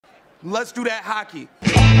Let's do that hockey.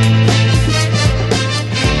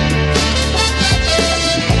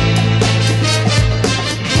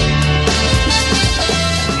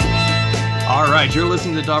 All right, you're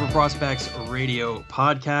listening to the Dobber Prospects Radio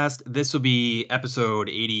Podcast. This will be episode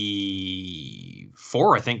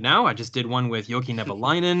 84, I think now. I just did one with Joki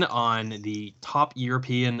Nevalainen on the top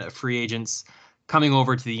European free agents coming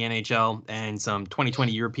over to the NHL and some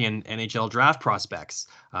 2020 European NHL draft prospects.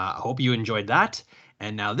 I hope you enjoyed that.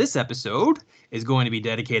 And now this episode is going to be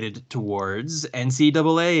dedicated towards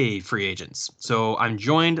NCAA free agents. So I'm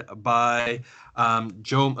joined by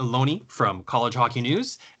Joe Meloni from College Hockey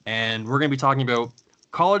News, and we're going to be talking about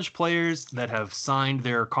college players that have signed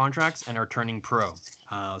their contracts and are turning pro.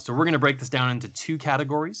 So we're going to break this down into two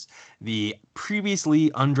categories: the previously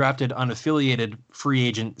undrafted, unaffiliated free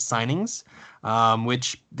agent signings,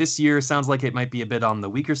 which this year sounds like it might be a bit on the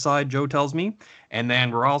weaker side, Joe tells me. And then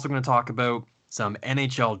we're also going to talk about some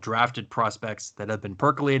NHL drafted prospects that have been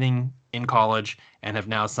percolating in college and have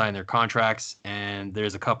now signed their contracts. And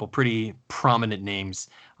there's a couple pretty prominent names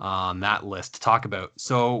on that list to talk about.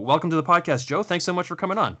 So welcome to the podcast, Joe. Thanks so much for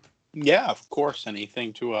coming on. Yeah, of course.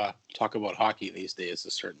 Anything to talk about hockey these days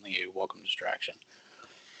is certainly a welcome distraction.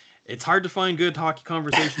 It's hard to find good hockey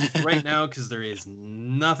conversations right now because there is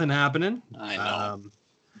nothing happening. I know.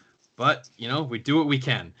 But, you know, we do what we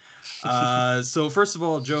can. So first of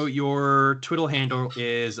all, Joe, your Twitter handle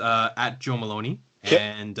is at Joe Meloni,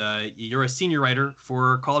 and you're a senior writer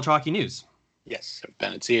for College Hockey News. Yes, I've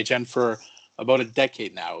been at CHN for about a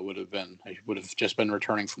decade now. I would have just been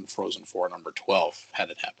returning from the Frozen Four, number 12, had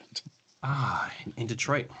it happened. In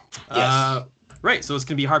Detroit. Yes. Right, so it's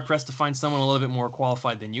going to be hard-pressed to find someone a little bit more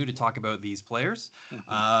qualified than you to talk about these players.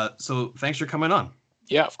 Mm-hmm. So thanks for coming on.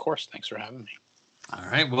 Yeah, of course. Thanks for having me. All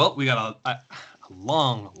right, well, we got a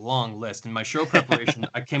long list. In my show preparation,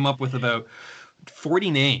 I came up with about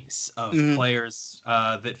 40 names of players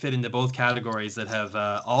that fit into both categories that have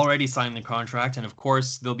already signed the contract. And, of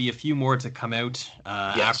course, there'll be a few more to come out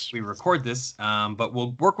after we record this. But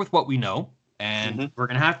we'll work with what we know. And we're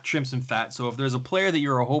going to have to trim some fat. So if there's a player that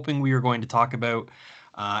you're hoping we are going to talk about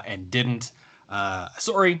and didn't,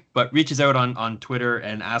 sorry, but reach us out on Twitter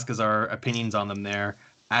and ask us our opinions on them there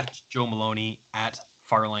at Joe Meloni, at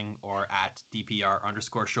Farling, or at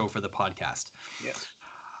DPR_show for the podcast. Yes.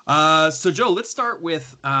 So, Joe, let's start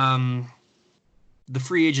with the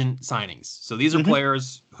free agent signings. So these are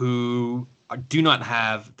players who do not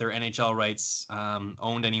have their NHL rights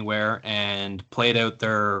owned anywhere and played out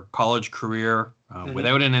their college career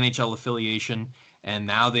without an NHL affiliation. And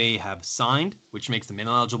now they have signed, which makes them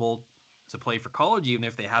ineligible to play for college, even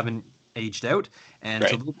if they haven't aged out. And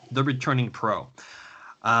so they're returning pro.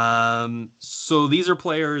 So these are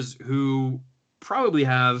players who probably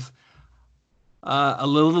have a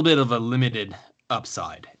little bit of a limited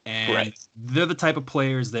upside. And they're the type of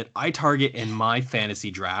players that I target in my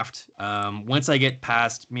fantasy draft once I get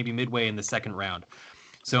past maybe midway in the second round.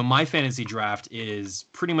 So my fantasy draft is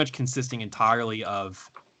pretty much consisting entirely of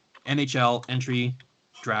NHL entry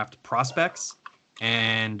draft prospects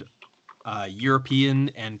and European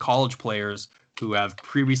and college players who have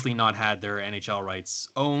previously not had their NHL rights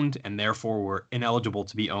owned and therefore were ineligible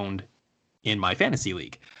to be owned in my fantasy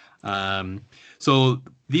league. So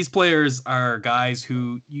these players are guys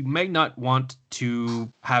who you might not want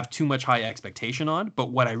to have too much high expectation on, but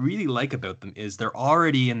what I really like about them is they're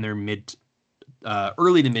already in their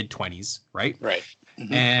early to mid 20s, right? Right.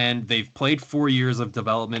 And they've played 4 years of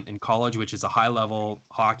development in college, which is a high level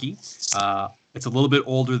hockey. It's a little bit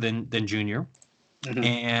older than junior.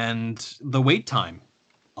 And the wait time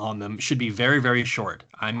on them should be very, very short.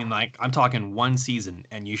 I mean, like, I'm talking one season,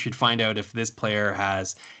 and you should find out if this player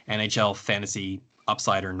has NHL fantasy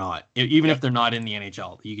upside or not. Even if they're not in the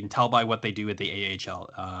NHL, you can tell by what they do at the AHL.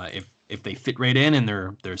 If they fit right in and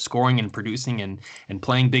they're scoring and producing and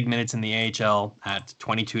playing big minutes in the AHL at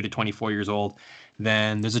 22 to 24 years old,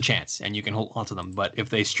 then there's a chance, and you can hold on to them. But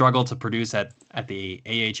if they struggle to produce at the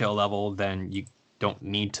AHL level, then you don't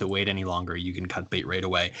need to wait any longer. You can cut bait right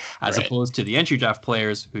away, as opposed to the entry draft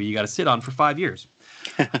players who you got to sit on for 5 years.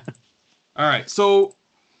 All right, so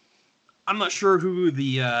I'm not sure who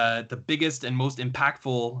the biggest and most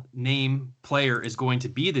impactful name player is going to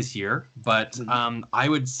be this year, but I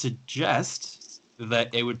would suggest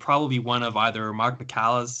that it would probably be one of either Mark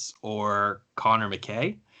McCallis or Connor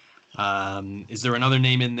McKay. Is there another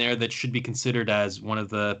name in there that should be considered as one of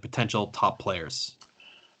the potential top players?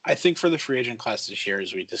 I think for the free agent class this year,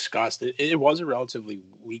 as we discussed, it was a relatively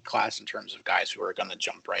weak class in terms of guys who are going to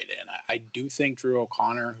jump right in. I do think Drew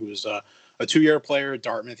O'Connor, who's a 2-year player at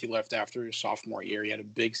Dartmouth, he left after his sophomore year. He had a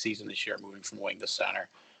big season this year, moving from wing to center.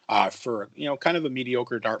 For, kind of a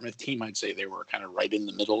mediocre Dartmouth team, I'd say they were kind of right in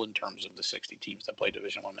the middle in terms of the 60 teams that play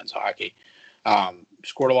Division I men's hockey.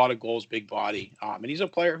 Scored a lot of goals, big body. And he's a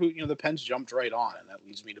player who, the Pens jumped right on, and that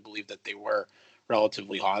leads me to believe that they were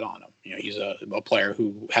relatively hot on him. He's a player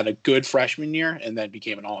who had a good freshman year and then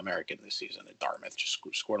became an All-American this season at Dartmouth. Just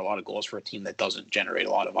scored a lot of goals for a team that doesn't generate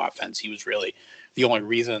a lot of offense. He was really the only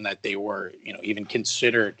reason that they were, even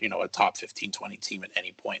considered, a top 15, 20 team at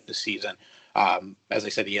any point in the season. As I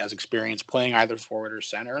said, he has experience playing either forward or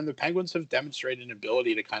center, and the Penguins have demonstrated an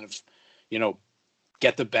ability to kind of,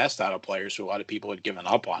 get the best out of players who a lot of people had given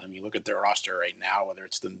up on. I mean, you look at their roster right now, whether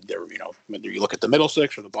it's whether you look at the middle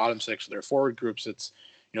six or the bottom six of their forward groups, it's,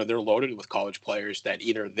 they're loaded with college players that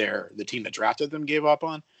either the team that drafted them gave up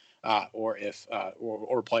on, or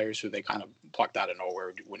players who they kind of plucked out of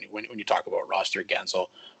nowhere. When you talk about roster Gensel,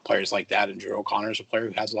 players like that, and Drew O'Connor is a player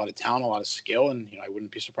who has a lot of talent, a lot of skill, and I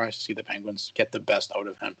wouldn't be surprised to see the Penguins get the best out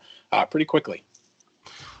of him pretty quickly.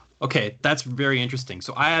 Okay, that's very interesting.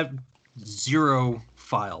 So I have zero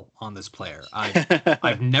file on this player.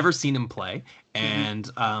 I've never seen him play,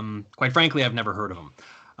 and quite frankly, I've never heard of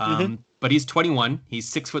him. But he's 21.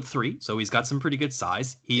 He's 6'3", so he's got some pretty good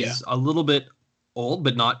size. He's a little bit old,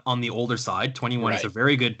 but not on the older side. 21 is a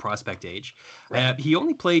very good prospect age. He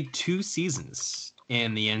only played 2 seasons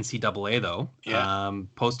in the NCAA, though,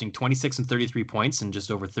 posting 26 and 33 points in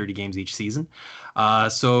just over 30 games each season.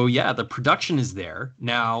 So, the production is there.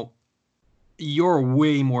 Now, you're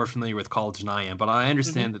way more familiar with college than I am, but I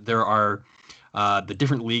understand that there are the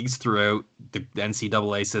different leagues throughout the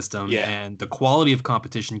NCAA system, and the quality of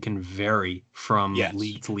competition can vary from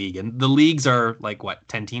league to league. And the leagues are like, what,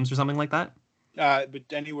 10 teams or something like that? But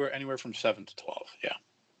anywhere from 7 to 12,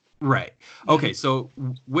 Right. Okay, so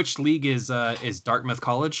which league is Dartmouth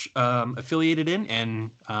College affiliated in,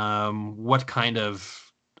 and what kind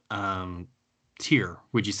of tier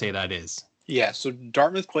would you say that is? Yeah, so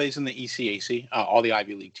Dartmouth plays in the ECAC. All the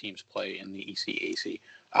Ivy League teams play in the ECAC.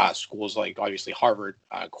 Schools like, obviously, Harvard,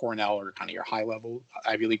 Cornell are kind of your high-level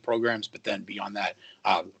Ivy League programs. But then beyond that,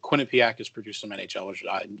 Quinnipiac has produced some NHLers.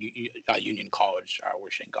 Union College,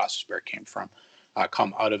 where Shane Gostisbehere came from,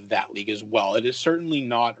 come out of that league as well. It is certainly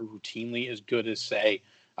not routinely as good as, say,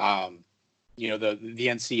 the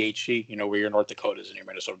NCHC, where your North Dakotas and your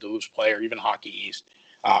Minnesota Duluths play, or even Hockey East.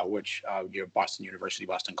 Which you have Boston University,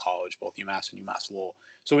 Boston College, both UMass and UMass Lowell.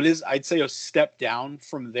 So it is, I'd say, a step down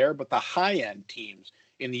from there, but the high-end teams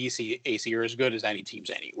in the ECAC are as good as any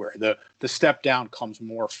teams anywhere. The step down comes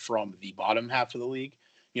more from the bottom half of the league.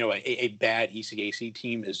 A bad ECAC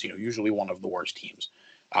team is, usually one of the worst teams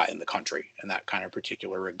in the country in that kind of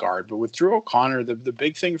particular regard. But with Drew O'Connor, the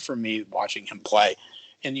big thing for me watching him play,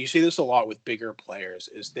 and you see this a lot with bigger players,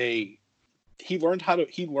 is he learned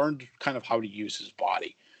kind of how to use his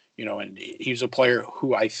body, and he's a player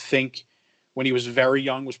who I think when he was very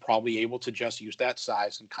young was probably able to just use that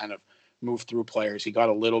size and kind of move through players. He got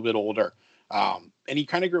a little bit older, and he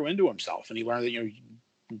kind of grew into himself, and he learned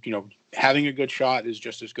that, having a good shot is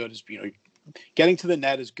just as good as, getting to the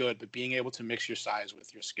net is good, but being able to mix your size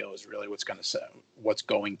with your skill is really what's going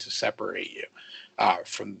to separate you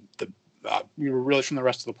from from the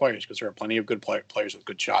rest of the players, because there are plenty of good players with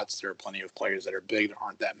good shots. There are plenty of players that are big. There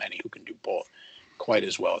aren't that many who can do both quite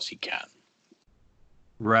as well as he can.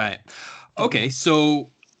 Right. Okay,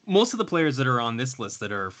 so most of the players that are on this list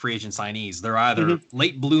that are free agent signees, they're either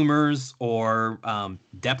late bloomers or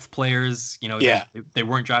depth players. They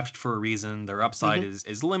weren't drafted for a reason. Their upside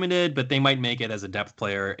is limited, but they might make it as a depth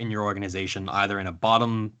player in your organization, either in a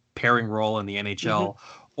bottom pairing role in the NHL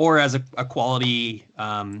or as a quality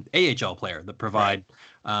AHL player that provide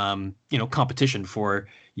competition for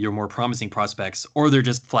your more promising prospects, or they're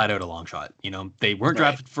just flat out a long shot. They weren't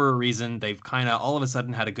drafted for a reason. They've kind of all of a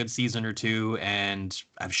sudden had a good season or two and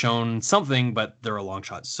have shown something, but they're a long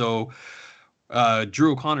shot. So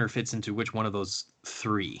Drew O'Connor fits into which one of those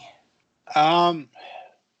three? Probably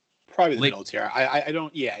the middle tier. I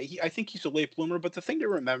don't. Yeah, I think he's a late bloomer. But the thing to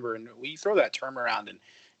remember, and we throw that term around, and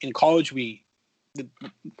in college, the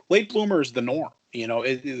late bloomer is the norm.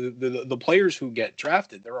 The players who get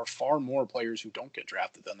drafted, there are far more players who don't get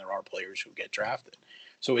drafted than there are players who get drafted.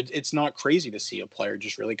 So it's not crazy to see a player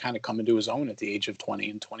just really kind of come into his own at the age of 20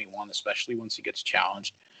 and 21, especially once he gets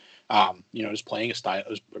challenged. Just playing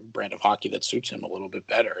a brand of hockey that suits him a little bit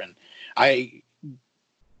better. And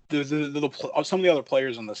some of the other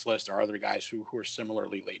players on this list are other guys who are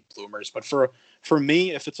similarly late bloomers. But for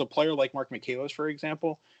me, if it's a player like Mark Michaelis, for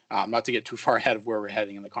example, not to get too far ahead of where we're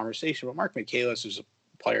heading in the conversation, but Mark Michaelis is a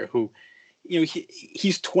player who,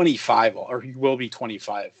 he's 25, or he will be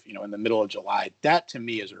 25, in the middle of July. That to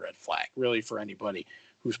me is a red flag, really, for anybody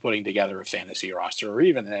who's putting together a fantasy roster or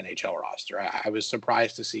even an NHL roster. I was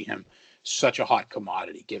surprised to see him such a hot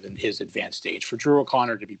commodity given his advanced age. For Drew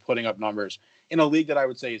O'Connor to be putting up numbers in a league that I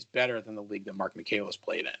would say is better than the league that Mark Michaelis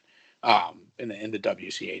played in the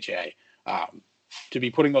WCHA. To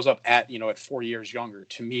be putting those up at 4 years younger,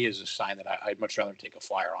 to me is a sign that I'd much rather take a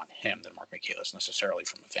flyer on him than Mark Michaelis necessarily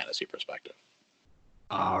from a fantasy perspective.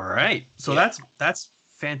 All right. So that's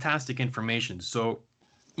fantastic information. So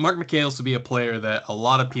Mark Michaelis will be a player that a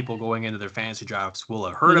lot of people going into their fantasy drafts will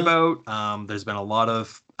have heard about. There's been a lot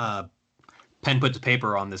of pen put to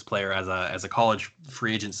paper on this player as a college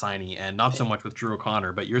free agent signee, and not so much with Drew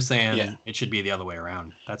O'Connor. But you're saying it should be the other way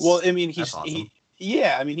around. That's awesome.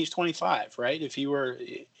 He's 25, right? If he were,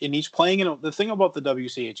 and he's playing the thing about the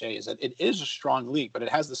WCHA is that it is a strong league, but it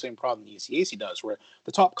has the same problem the ECAC does, where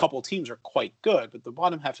the top couple teams are quite good, but the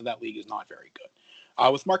bottom half of that league is not very good.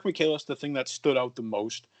 With Mark Michaelis, the thing that stood out the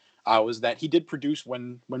most was that he did produce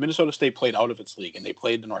when Minnesota State played out of its league and they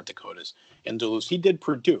played the North Dakotas in Duluth. He did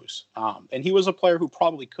produce, and he was a player who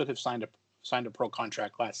probably could have signed a pro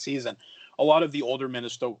contract last season. A lot of the older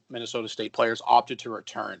Minnesota State players opted to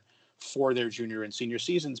return for their junior and senior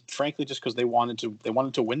seasons, frankly, just because they wanted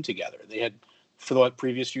to win together. They had, for the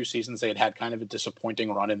previous few seasons, they had kind of a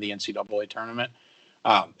disappointing run in the NCAA tournament,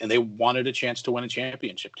 and they wanted a chance to win a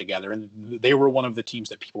championship together. And they were one of the teams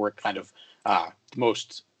that people were kind of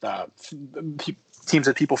teams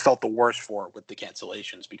that people felt the worst for with the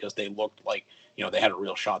cancellations, because they looked like they had a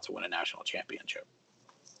real shot to win a national championship.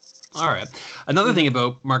 All right. Another thing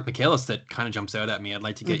about Mark Michaelis that kind of jumps out at me, I'd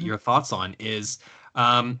like to get your thoughts on is,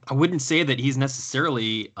 I wouldn't say that he's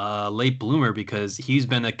necessarily a late bloomer, because he's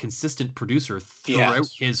been a consistent producer throughout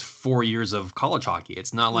his 4 years of college hockey.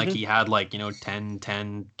 It's not like he had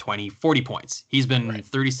 10, 20, 40 points. He's been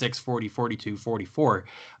 36, 40, 42, 44,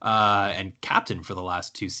 and captain for the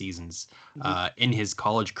last 2 seasons in his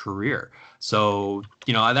college career. So,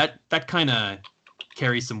 that kind of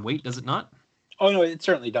carries some weight, does it not? Oh, no, it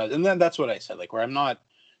certainly does. And then that's what I said, where I'm not,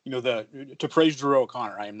 to praise Drew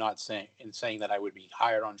O'Connor, I am not saying that I would be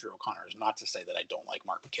higher on Drew O'Connor is not to say that I don't like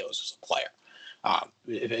Mark Michaelis as a player,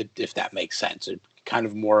 if that makes sense. It kind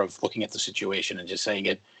of more of looking at the situation and just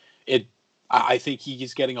saying I think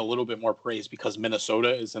he's getting a little bit more praise because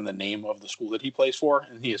Minnesota is in the name of the school that he plays for.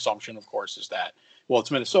 And the assumption, of course, is that, it's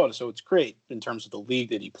Minnesota, so it's great in terms of the league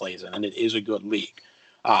that he plays in, and it is a good league.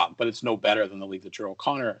 But it's no better than the league that Drew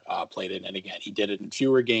O'Connor played in. And again, he did it in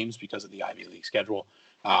fewer games because of the Ivy League schedule.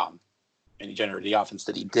 And he generated the offense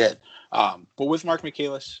that he did. But with Mark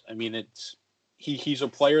Michaelis, he's a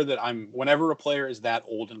player that whenever a player is that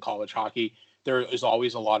old in college hockey, there is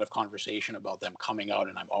always a lot of conversation about them coming out.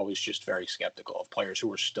 And I'm always just very skeptical of players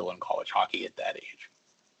who are still in college hockey at that age.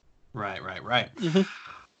 Right.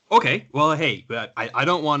 Okay. Well, hey, I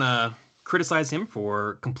don't want to criticize him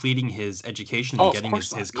for completing his education and getting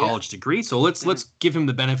his college degree. So let's give him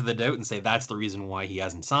the benefit of the doubt and say that's the reason why he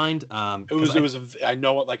hasn't signed. I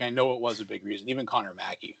know it was a big reason. Even Connor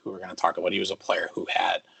Mackey, who we're going to talk about, he was a player who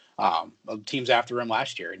had teams after him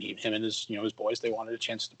last year, and him and his boys, they wanted a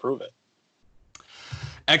chance to prove it.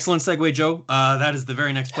 Excellent segue, Joe. That is the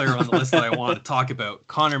very next player on the list that I want to talk about.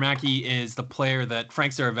 Connor Mackey is the player that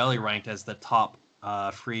Frank Saravelli ranked as the top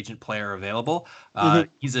free agent player available.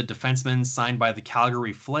 He's a defenseman signed by the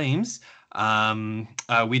Calgary Flames.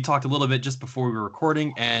 We talked a little bit just before we were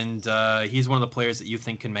recording, and he's one of the players that you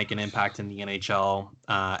think can make an impact in the NHL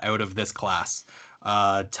out of this class.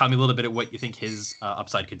 Tell me a little bit of what you think his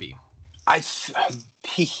upside could be.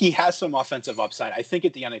 He has some offensive upside. I think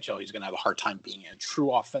at the NHL he's going to have a hard time being a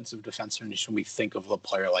true offensive defenseman. When we think of a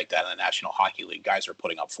player like that in the National Hockey League, guys are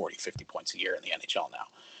putting up 40, 50 points a year in the NHL now.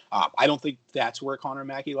 I don't think that's where Connor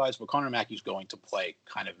Mackey lies, but Connor Mackey's going to play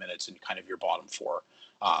kind of minutes in kind of your bottom four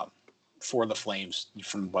for the Flames.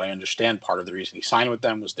 From what I understand, part of the reason he signed with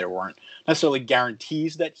them was there weren't necessarily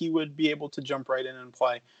guarantees that he would be able to jump right in and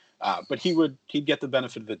play. But he'd get the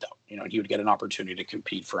benefit of the doubt. He would get an opportunity to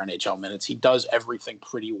compete for NHL minutes. He does everything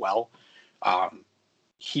pretty well.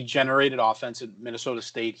 He generated offense at Minnesota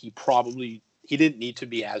State. He didn't need to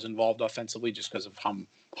be as involved offensively just because of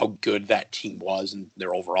how good that team was and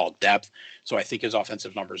their overall depth. So I think his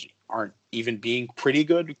offensive numbers aren't even being pretty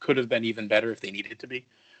good. Could have been even better if they needed to be,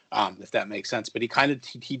 if that makes sense. But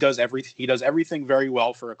he does everything very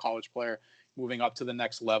well for a college player. Moving up to the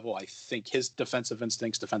next level, I think his defensive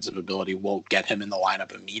instincts, defensive ability will get him in the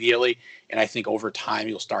lineup immediately. And I think over time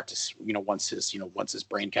you'll start to, once his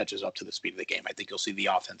brain catches up to the speed of the game, I think you'll see the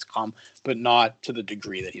offense come, but not to the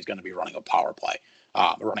degree that he's going to be running a power play,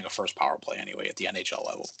 running a first power play anyway at the NHL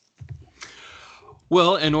level.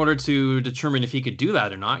 Well, in order to determine if he could do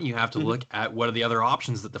that or not, you have to Mhm. look at what are the other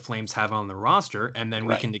options that the Flames have on the roster, and then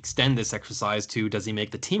we Right. can extend this exercise to does he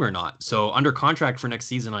make the team or not. So under contract for next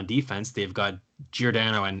season on defense, they've got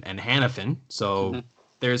Giordano and Hannafin. So Mhm.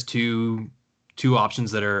 there's two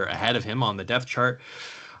options that are ahead of him on the depth chart.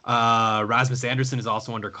 Rasmus Anderson is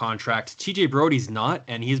also under contract. TJ Brody's not,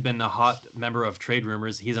 and he's been a hot member of trade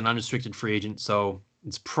rumors. He's an unrestricted free agent, so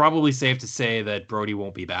it's probably safe to say that Brody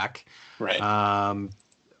won't be back. Right. Um,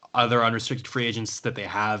 Other unrestricted free agents that they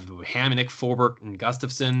have, Hamonic, Forbert, and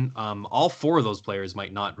Gustafson. All four of those players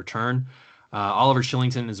might not return. Oliver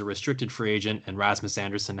Shillington is a restricted free agent, and Rasmus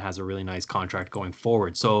Anderson has a really nice contract going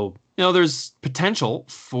forward. So, there's potential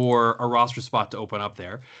for a roster spot to open up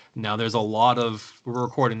there. Now, we're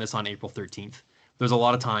recording this on April 13th. There's a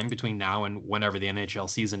lot of time between now and whenever the NHL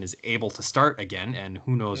season is able to start again, and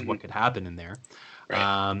who knows Mhm. what could happen in there.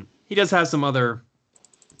 Right. He does have some other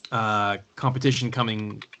competition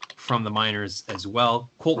coming from the minors as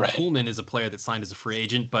well. Colton Right. Poolman is a player that signed as a free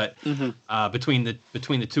agent, but Mhm. between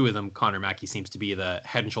the two of them, Connor Mackey seems to be the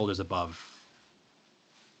head and shoulders above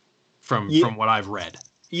from Yeah. what I've read.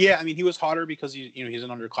 Yeah. I mean, he was hotter because he's an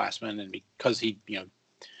underclassman, and because he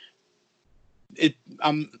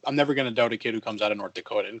I'm never going to doubt a kid who comes out of North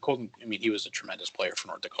Dakota. And Colton, I mean, he was a tremendous player for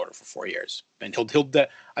North Dakota for 4 years, and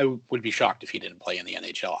I would be shocked if he didn't play in the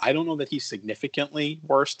NHL. I don't know that he's significantly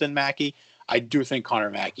worse than Mackey. I do think Connor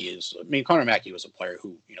Mackey is. I mean, Connor Mackey was a player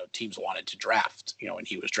who teams wanted to draft, and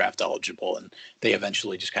he was draft eligible, and they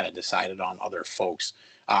eventually just kind of decided on other folks.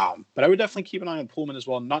 But I would definitely keep an eye on Pullman as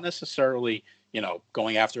well. Not necessarily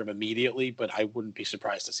going after him immediately, but I wouldn't be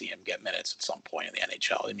surprised to see him get minutes at some point in the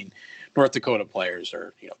NHL. I mean, North Dakota players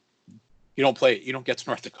are, you don't get to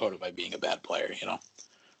North Dakota by being a bad player,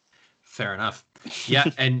 Fair enough. Yeah,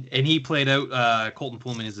 and he played out. Colton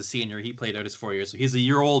Pullman is a senior. He played out his 4 years, so he's a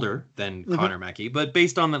year older than Connor Mackey. But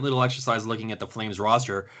based on that little exercise, looking at the Flames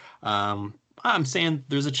roster, I'm saying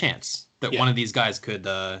there's a chance that one of these guys could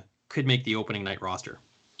make the opening night roster.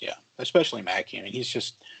 Yeah, especially Mackey. I mean, he's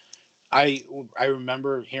just. I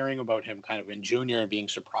remember hearing about him kind of in junior and being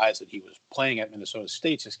surprised that he was playing at Minnesota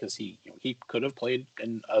State just because he could have played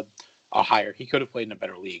in he could have played in a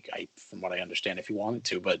better league, from what I understand, if he wanted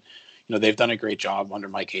to. But they've done a great job under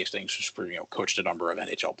Mike Hastings, just for coached a number of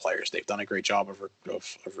NHL players. They've done a great job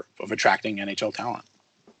of attracting NHL talent.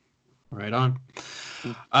 Right on.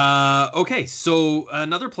 Okay, so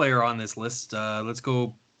another player on this list. Let's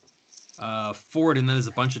go forward, and then there's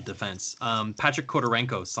a bunch of defense. Patrick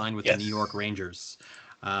Kodorenko signed with the New York Rangers.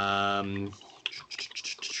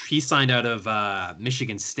 He signed out of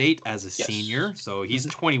Michigan State as a senior, so he's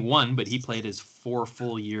 21, but he played his 4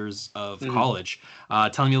 full years of college.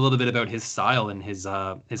 Tell me a little bit about his style and his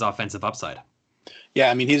offensive upside.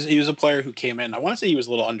 Yeah, I mean, he was a player who came in. I want to say he was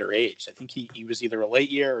a little underage. I think he was either a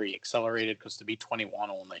late year or he accelerated, because to be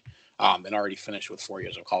 21 only, and already finished with 4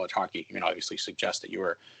 years of college hockey, obviously suggests that you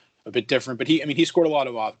were a bit different. But he scored a lot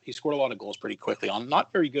of goals pretty quickly on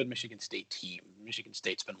not very good Michigan State team. Michigan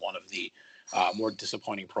State's been one of the more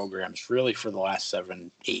disappointing programs really for the last 7-8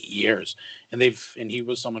 years, and he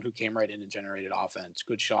was someone who came right in and generated offense,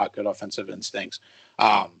 good shot, good offensive instincts.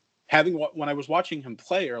 When I was watching him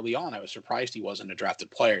play early on, I was surprised he wasn't a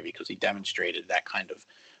drafted player, because he demonstrated that kind of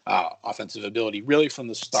offensive ability really from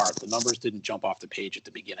the start. The numbers didn't jump off the page at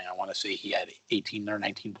the beginning. I want to say he had 18 or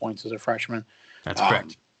 19 points as a freshman. That's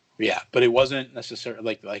correct. Yeah, but it wasn't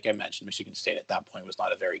necessarily like I mentioned. Michigan State at that point was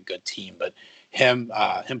not a very good team. But him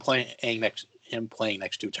playing next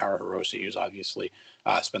to Taro Hirose, who's obviously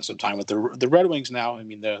spent some time with the Red Wings now. I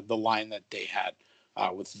mean, the line that they had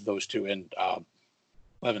with those two and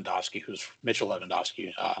Lewandowski, who's Mitchell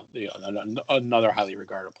Lewandowski, another highly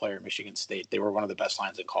regarded player at Michigan State. They were one of the best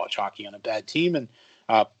lines in college hockey on a bad team, and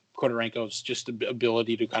Kodorenko's just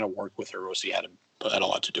ability to kind of work with Hirose had a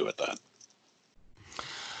lot to do with that.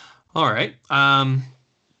 All right.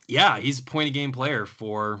 Yeah, he's a point-a-game player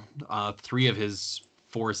for 3 of his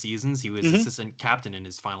 4 seasons. He was assistant captain in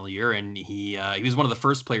his final year, and he was one of the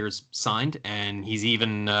first players signed, and he's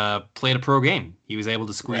even played a pro game. He was able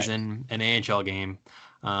to squeeze in an AHL game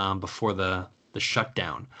before the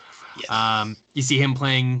shutdown. Yes. You see him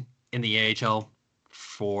playing in the AHL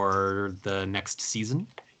for the next season?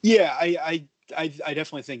 Yeah, I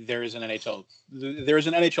definitely think there is an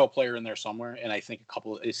NHL player in there somewhere, and I think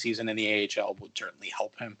a season in the AHL would certainly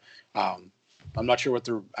help him. I'm not sure what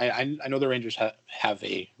I know the Rangers have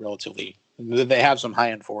they have some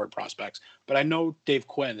high-end forward prospects, but I know Dave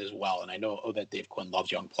Quinn as well, and I know that Dave Quinn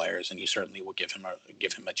loves young players, and he certainly will give him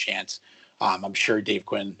a chance. I'm sure Dave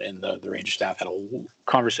Quinn and the Rangers staff had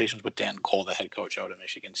conversations with Dan Cole, the head coach out of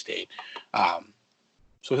Michigan State.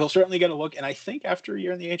 So he'll certainly get a look. And I think after a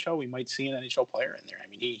year in the AHL, we might see an NHL player in there. I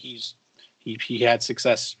mean, he had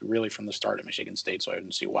success really from the start at Michigan State, so I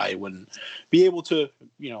didn't see why he wouldn't be able to,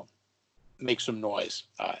 make some noise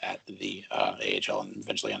at the AHL and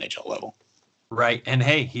eventually NHL level. Right. And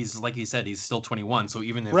hey, he's, like you said, he's still 21. So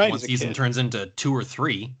even if one season turns into 2 or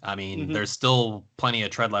 3, I mean, there's still plenty of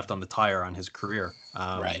tread left on the tire on his career.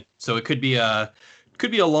 Right. So it could be a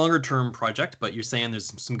longer term project, but you're saying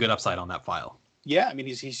there's some good upside on that file. Yeah, I mean,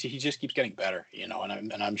 he just keeps getting better, and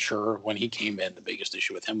I'm sure when he came in, the biggest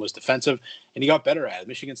issue with him was defensive, and he got better at it.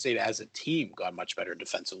 Michigan State as a team got much better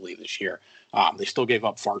defensively this year. They still gave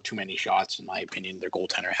up far too many shots, in my opinion. Their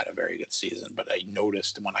goaltender had a very good season, but I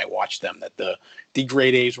noticed when I watched them that the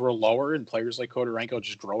grade A's were lower, and players like Kodorenko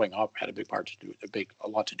just growing up had a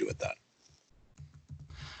lot to do with that.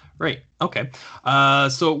 Right. Okay.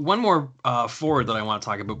 So one more forward that I want to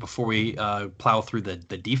talk about before we plow through the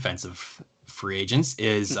defensive free agents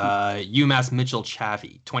is UMass Mitchell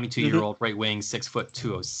Chaffee, 22-year-old right wing, 6',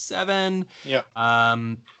 207. Yeah.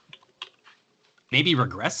 Maybe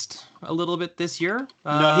regressed a little bit this year.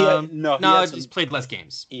 Just played less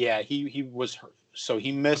games. Yeah, he was hurt. So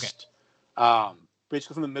he missed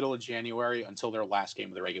basically from the middle of January until their last game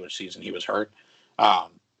of the regular season. He was hurt.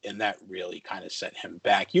 And that really kind of set him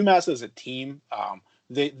back. UMass as a team,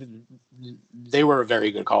 they were a very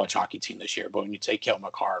good college hockey team this year. But when you take Cale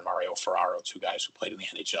Makar and Mario Ferraro, 2 guys who played in the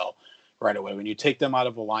NHL right away, when you take them out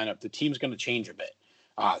of the lineup, the team's going to change a bit.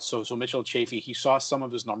 So Mitchell Chaffee, he saw some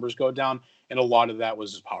of his numbers go down, and a lot of that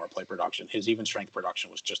was his power play production. His even strength production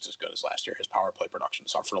was just as good as last year. His power play production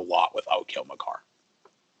suffered a lot without Cale Makar.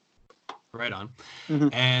 Right on.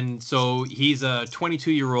 And so he's a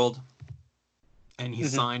 22-year-old. And he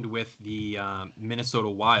signed with the Minnesota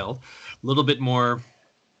Wild. A little bit more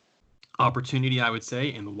opportunity, I would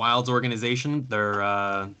say, in the Wild's organization.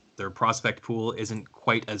 Their prospect pool isn't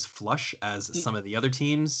quite as flush as some of the other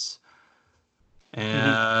teams.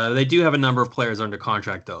 They do have a number of players under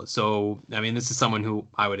contract, though. So, I mean, this is someone who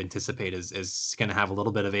I would anticipate is going to have a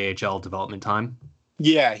little bit of AHL development time.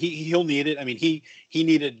 Yeah, he'll need it. I mean, he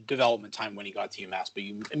needed development time when he got to UMass, but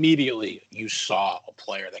you saw a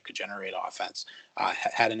player that could generate offense,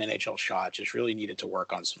 had an NHL shot, just really needed to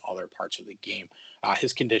work on some other parts of the game.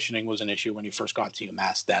 His conditioning was an issue when he first got to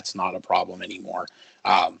UMass. That's not a problem anymore.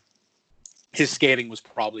 His skating was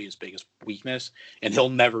probably his biggest weakness, and he'll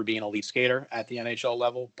never be an elite skater at the NHL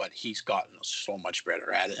level, but he's gotten so much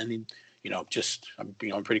better at it. I mean,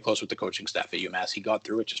 I'm pretty close with the coaching staff at UMass. He got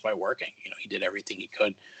through it just by working. He did everything he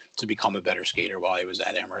could to become a better skater while he was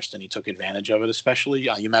at Amherst, and he took advantage of it, especially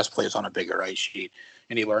UMass plays on a bigger ice sheet,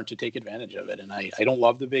 and he learned to take advantage of it. And I don't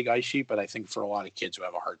love the big ice sheet, but I think for a lot of kids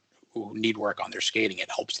who need work on their skating,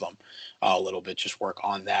 it helps them a little bit, just work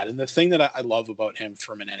on that. And the thing that I love about him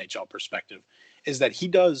from an NHL perspective is that he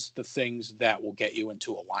does the things that will get you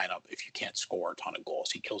into a lineup if you can't score a ton of goals.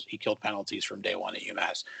 He killed penalties from day one at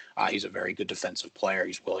UMass. He's a very good defensive player.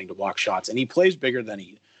 He's willing to block shots, and he plays bigger than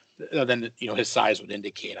his size would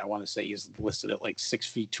indicate. I want to say he's listed at like 6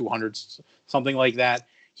 feet 200, something like that.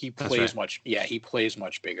 He plays he plays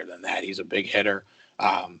much bigger than that. He's a big hitter,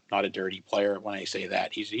 not a dirty player. When I say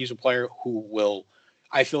that, he's a player who will.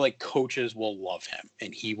 I feel like coaches will love him,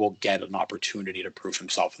 and he will get an opportunity to prove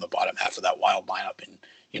himself in the bottom half of that Wild lineup, and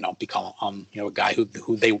become a guy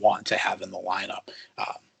who they want to have in the lineup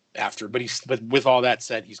after. But with all that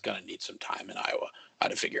said, he's going to need some time in Iowa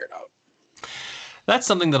to figure it out. That's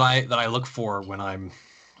something that I look for when I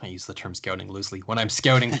use the term scouting loosely, when I'm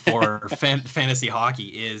scouting for fantasy hockey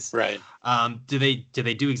is right. Do they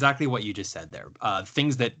do exactly what you just said there?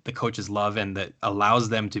 Things that the coaches love and that allows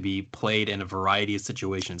them to be played in a variety of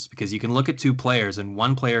situations, because you can look at 2 players and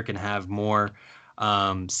one player can have more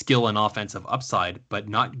skill and offensive upside, but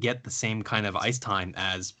not get the same kind of ice time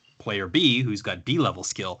as player B, who's got B-level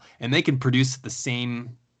skill, and they can produce the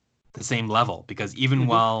same level, because even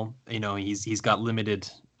while he's got limited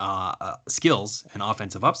skills and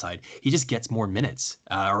offensive upside, he just gets more minutes,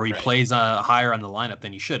 or he plays higher on the lineup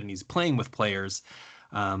than he should, and he's playing with players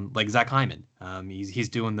like Zach Hyman. He's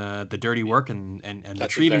doing the dirty work and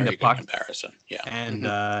retrieving the puck, comparison.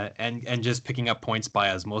 Yeah, and just picking up points by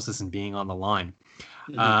osmosis and being on the line.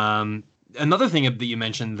 Another thing that you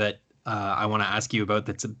mentioned that I want to ask you about,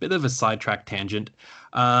 that's a bit of a sidetrack tangent.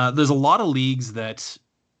 There's a lot of leagues that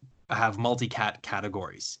have multi-cat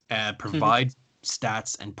categories and provide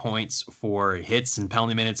stats and points for hits and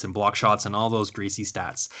penalty minutes and block shots and all those greasy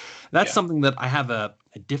stats. That's something that I have a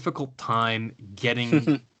difficult time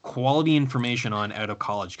getting quality information on out of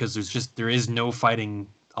college, because there is no fighting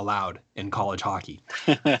allowed in college hockey.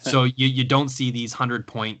 So you don't see these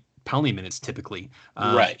 100-point penalty minutes typically.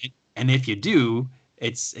 Right. And if you do,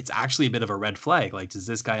 it's actually a bit of a red flag. Like, does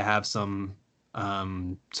this guy have some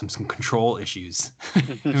control issues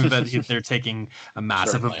that they're taking a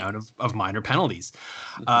massive Certainly. amount of minor penalties?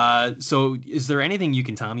 So is there anything you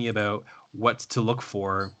can tell me about what to look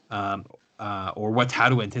for, or how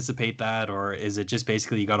to anticipate that, or is it just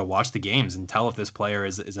basically you got to watch the games and tell if this player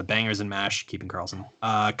is a bangers and mash, keeping Carlson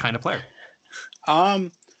kind of player?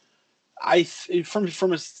 From a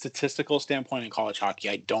statistical standpoint in college hockey,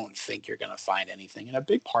 I don't think you're going to find anything. And a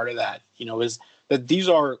big part of that, is that these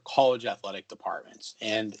are college athletic departments.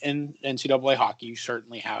 And in NCAA hockey, you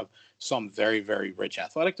certainly have some very, very rich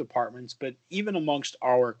athletic departments. But even amongst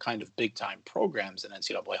our kind of big time programs in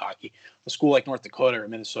NCAA hockey, a school like North Dakota or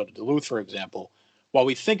Minnesota Duluth, for example, while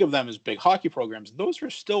we think of them as big hockey programs, those are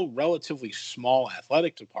still relatively small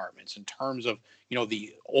athletic departments in terms of,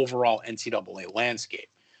 the overall NCAA landscape.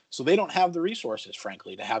 So they don't have the resources,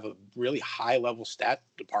 frankly, to have a really high-level stat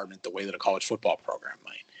department the way that a college football program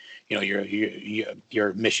might. Your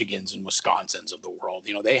Michigans and Wisconsins of the world,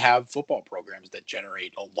 they have football programs that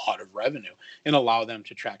generate a lot of revenue and allow them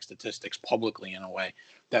to track statistics publicly in a way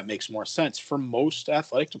that makes more sense. For most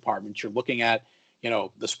athletic departments, you're looking at,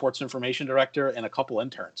 the sports information director and a couple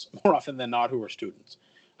interns, more often than not, who are students,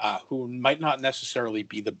 who might not necessarily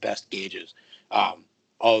be the best gauges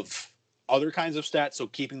of other kinds of stats. So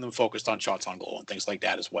keeping them focused on shots on goal and things like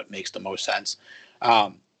that is what makes the most sense.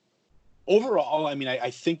 Overall,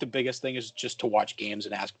 I think the biggest thing is just to watch games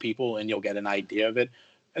and ask people, and you'll get an idea of it.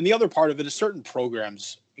 And the other part of it is certain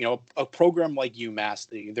programs, a program like UMass,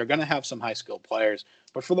 they're going to have some high skilled players,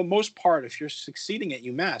 but for the most part, if you're succeeding at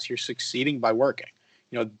UMass, you're succeeding by working.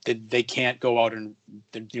 They can't go out and,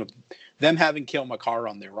 them having Cale Makar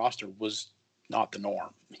on their roster was not the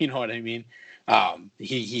norm. You know what I mean?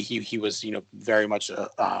 He was, very much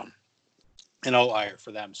an outlier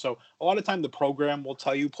for them. So a lot of time the program will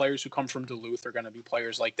tell you players who come from Duluth are going to be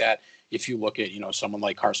players like that. If you look at, someone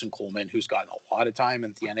like Carson Coleman, who's gotten a lot of time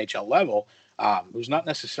at the NHL level, who's not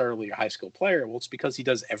necessarily a high school player, well, it's because he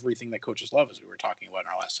does everything that coaches love, as we were talking about in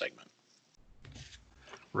our last segment.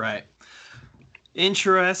 Right.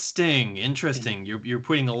 Interesting. You're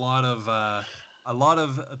putting a lot of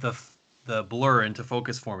the blur into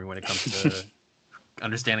focus for me when it comes to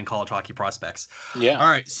understanding college hockey prospects. Yeah. All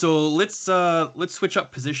right. So let's switch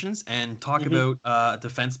up positions and talk about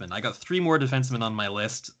defensemen. I got 3 more defensemen on my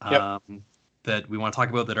list that we want to talk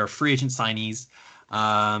about that are free agent signees.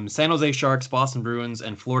 San Jose Sharks, Boston Bruins,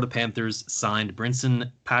 and Florida Panthers signed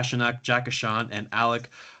Brinson Pasternak, Jack Ashan, and Alec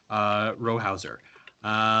Rohauser.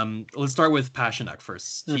 Let's start with Pasternak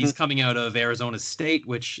first. He's coming out of Arizona State,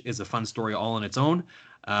 which is a fun story all on its own.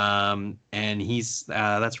 And he's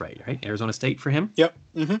that's right? Arizona State for him. Yep.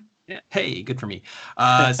 Yeah. Hey, good for me.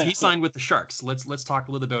 So he signed with the Sharks. Let's talk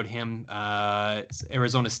a little about him.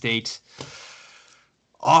 Arizona State,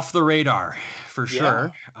 off the radar for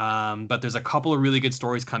sure. But there's a couple of really good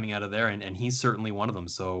stories coming out of there, and he's certainly one of them.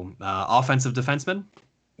 So offensive defenseman.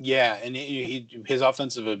 Yeah, and his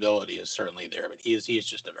offensive ability is certainly there, but he is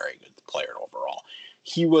just a very good player overall.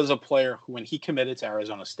 He was a player who, when he committed to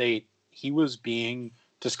Arizona State, he was being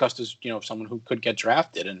discussed as someone who could get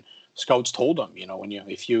drafted, and scouts told him,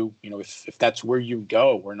 if that's where you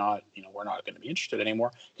go, we're not going to be interested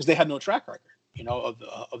anymore, because they had no track record,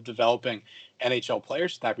 of developing NHL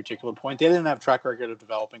players at that particular point. They didn't have a track record of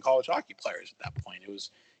developing college hockey players at that point. It was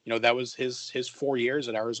that was his 4 years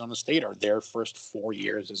at Arizona State, or their first 4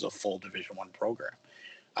 years as a full Division I program.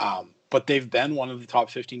 But they've been one of the top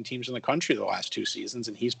 15 teams in the country the last 2 seasons,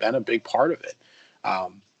 and he's been a big part of it.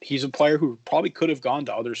 He's a player who probably could have gone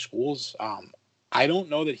to other schools. I don't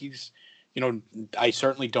know that he's, I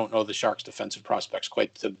certainly don't know the Sharks' defensive prospects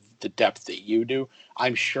quite to the depth that you do.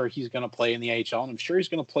 I'm sure he's going to play in the AHL, and I'm sure he's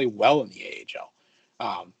going to play well in the AHL.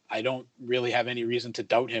 I don't really have any reason to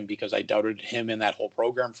doubt him, because I doubted him in that whole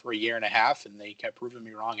program for 1.5 years, and they kept proving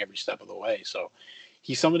me wrong every step of the way. So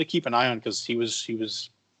he's someone to keep an eye on, because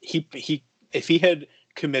if he had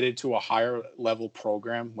committed to a higher level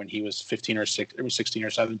program when he was 16 or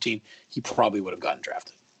 17, he probably would have gotten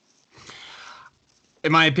drafted.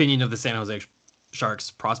 In my opinion of the San Jose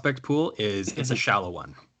Sharks prospect pool it's a shallow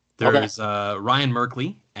one. There's Ryan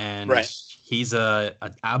Merkley, and he's an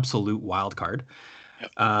absolute wild card.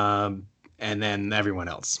 Yep. And then everyone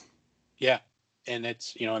else. Yeah. And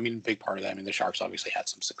it's, big part of that. The Sharks obviously had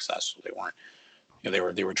some success. So they weren't,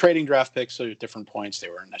 they were trading draft picks at different points. They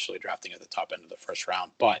were initially drafting at the top end of the first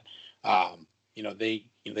round, but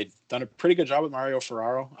they've done a pretty good job with Mario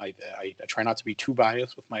Ferraro. I try not to be too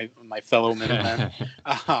biased with my fellow Minutemen,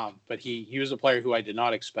 but he was a player who I did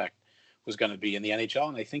not expect was going to be in the NHL,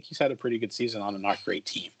 and I think he's had a pretty good season on a not great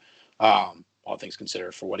team. all things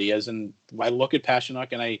considered, for what he is. And I look at Pasternak,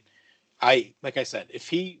 and I like I said, if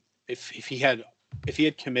he had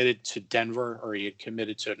committed to Denver, or he had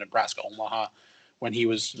committed to Nebraska Omaha when he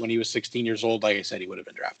was 16 years old, like I said, he would have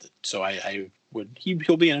been drafted. So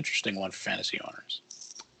he'll be an interesting one for fantasy owners.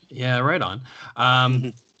 Yeah, right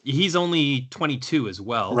on. He's only 22 as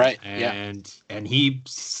well, right? And he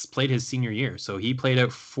played his senior year, so he played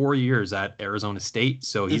out 4 years at Arizona State.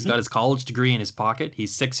 So he's got his college degree in his pocket.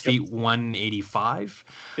 He's 6 feet 185.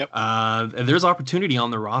 Yep. And there's opportunity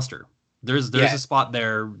on the roster. There's a spot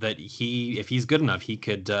there that if he's good enough, he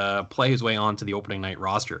could play his way onto the opening night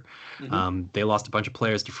roster. They lost a bunch of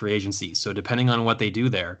players to free agency, so depending on what they do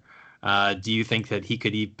there, do you think that he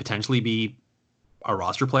could potentially be a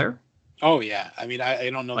roster player? Oh yeah, I mean,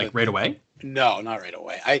 I don't know, like right away. No, not right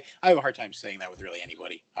away. I have a hard time saying that with really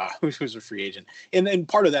anybody who's a free agent, and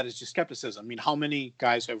part of that is just skepticism. I mean, how many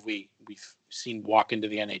guys have we've seen walk into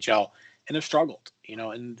the NHL and have struggled?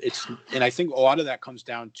 And I think a lot of that comes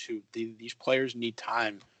down to these players need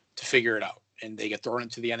time to figure it out, and they get thrown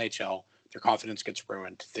into the NHL, their confidence gets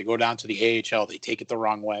ruined. They go down to the AHL, they take it the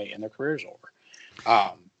wrong way, and their career's over.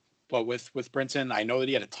 But with Brinson, I know that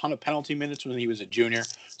he had a ton of penalty minutes when he was a junior,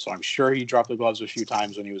 so I'm sure he dropped the gloves a few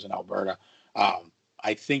times when he was in Alberta.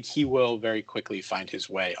 I think he will very quickly find his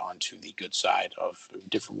way onto the good side of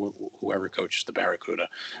whoever coaches the Barracuda.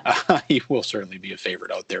 He will certainly be a favorite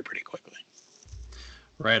out there pretty quickly.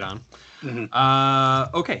 Right on.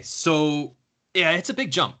 Okay, so yeah, it's a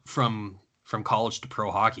big jump from college to pro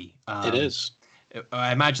hockey. It is.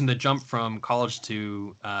 I imagine the jump from college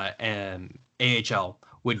to AHL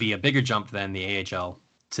would be a bigger jump than the AHL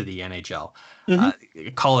to the NHL.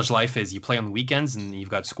 College life is you play on the weekends, and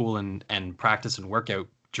you've got school and practice and workout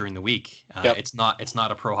during the week. It's not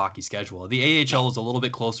a pro hockey schedule. The AHL is a little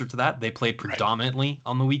bit closer to that. They play predominantly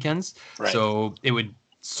on the weekends, so it would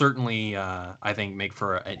certainly, I think, make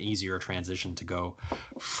for an easier transition to go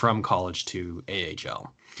from college to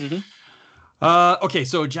AHL. Okay,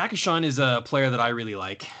 so Jack Ashon is a player that I really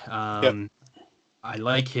like. I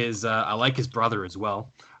like his brother as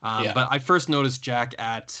well. But I first noticed Jack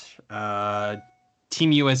at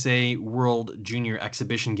Team USA World Junior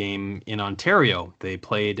Exhibition game in Ontario. They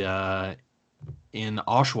played in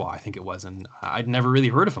Oshawa, I think it was, and I'd never really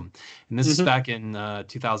heard of him. And this is back in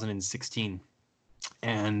 2016.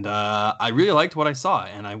 And I really liked what I saw,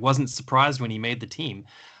 and I wasn't surprised when he made the team.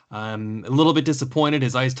 A little bit disappointed.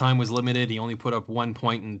 His ice time was limited. He only put up 1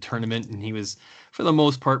 point in the tournament, and he was, for the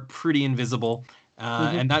most part, pretty invisible.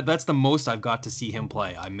 And that's the most I've got to see him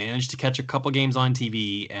play. I managed to catch a couple games on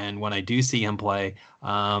TV, and when I do see him play,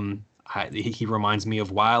 he reminds me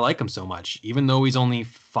of why I like him so much. Even though he's only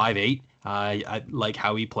 5'8", I like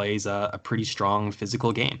how he plays a pretty strong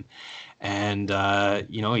physical game. And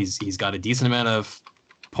he's got a decent amount of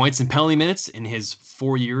points and penalty minutes in his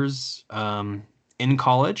 4 years in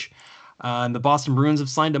college. And the Boston Bruins have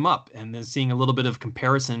signed him up, and then seeing a little bit of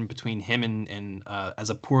comparison between him and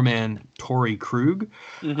as a poor man, Torrey Krug.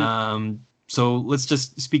 So let's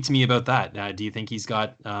just speak to me about that. Do you think he's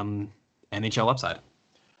got NHL upside?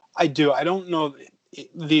 I do. I don't know.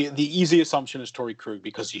 The easy assumption is Torrey Krug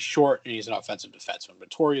because he's short and he's an offensive defenseman,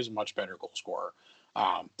 but Torrey is a much better goal scorer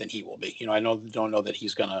than he will be. I don't know that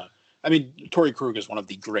he's gonna. I mean, Torrey Krug is one of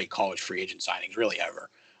the great college free agent signings really ever.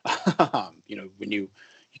 When you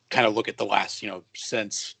kind of look at the last,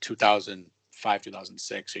 since 2005,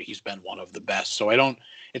 2006, he's been one of the best. So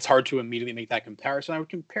it's hard to immediately make that comparison. I would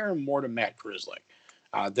compare him more to Matt Grzelcyk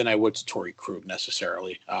than I would to Torrey Krug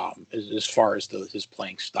necessarily, as far as his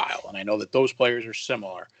playing style. And I know that those players are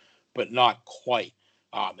similar, but not quite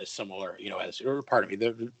as similar,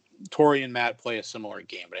 Torrey and Matt play a similar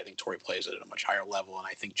game, but I think Torrey plays it at a much higher level. And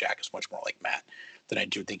I think Jack is much more like Matt than I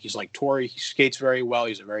do think he's like Torrey. He skates very well.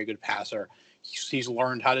 He's a very good passer. He's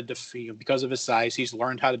learned how to defend because of his size. He's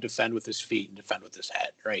learned how to defend with his feet and defend with his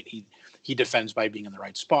head, right? He defends by being in the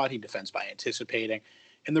right spot. He defends by anticipating.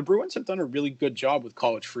 And the Bruins have done a really good job with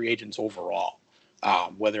college free agents overall.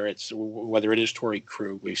 Whether it is Torrey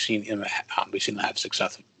Krug, we've seen them have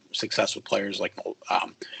success with players like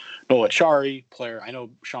Noel Acciari, player. I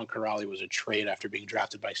know Sean Corrali was a trade after being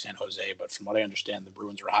drafted by San Jose, but from what I understand, the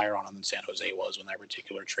Bruins were higher on him than San Jose was when that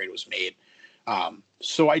particular trade was made.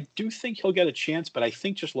 So I do think he'll get a chance, but I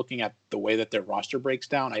think just looking at the way that their roster breaks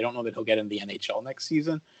down, I don't know that he'll get in the NHL next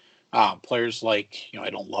season. Players like, I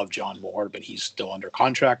don't love John Moore, but he's still under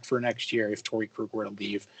contract for next year if Torrey Krug were to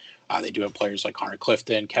leave. They do have players like Connor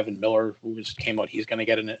Clifton, Kevin Miller, who just came out. He's going to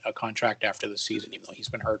get a contract after the season, even though he's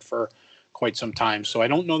been hurt for quite some time. So I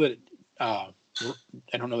don't know that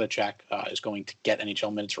Jack is going to get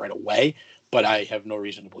NHL minutes right away, but I have no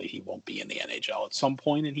reason to believe he won't be in the NHL at some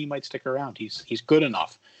point, and he might stick around. He's good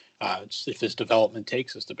enough. If his development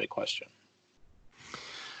takes is the big question.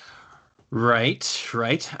 Right.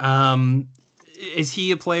 Is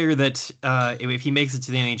he a player that, if he makes it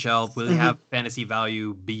to the NHL, will he have fantasy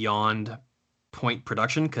value beyond point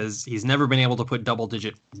production? Because he's never been able to put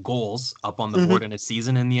double-digit goals up on the board in a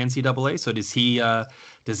season in the NCAA. So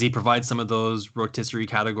does he provide some of those rotisserie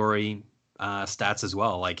category stats as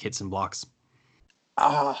well, like hits and blocks?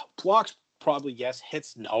 Blocks, probably yes.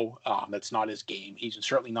 Hits, no. That's not his game. He's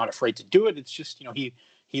certainly not afraid to do it. It's just,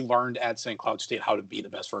 he learned at St. Cloud State how to be the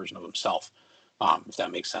best version of himself. If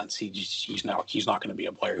that makes sense. He's not going to be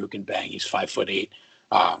a player who can bang. He's 5'8".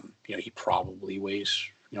 He probably weighs,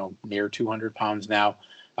 near 200 pounds now.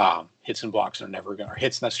 Hits and blocks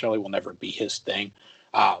hits necessarily will never be his thing.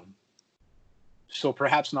 So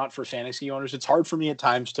perhaps not for fantasy owners. It's hard for me at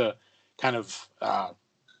times to kind of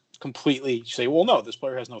completely say, well, no, this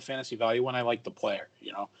player has no fantasy value when I like the player.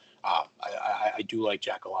 I do like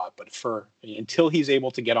Jack a lot, but until he's able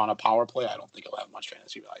to get on a power play, I don't think he'll have much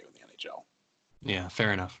fantasy value in the NHL. Yeah,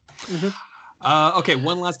 fair enough. Okay,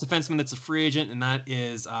 one last defenseman that's a free agent, and that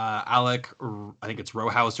is Alec. I think it's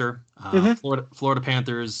Rohauser. Florida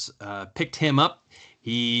Panthers picked him up.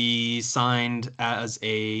 He signed as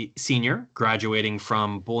a senior, graduating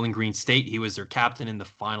from Bowling Green State. He was their captain in the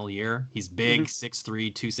final year. He's big, 6'3",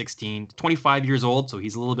 216, 25 years old, so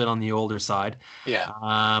he's a little bit on the older side. Yeah.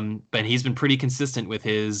 But he's been pretty consistent with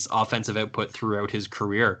his offensive output throughout his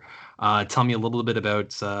career. Tell me a little bit about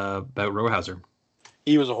Rohauser.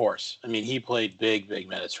 He was a horse. I mean, he played big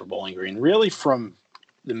minutes for Bowling Green, really from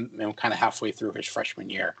kind of halfway through his freshman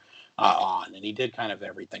year on, and he did kind of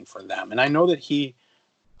everything for them. And I know that he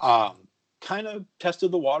kind of tested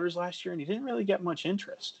the waters last year, and he didn't really get much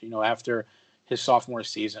interest, after his sophomore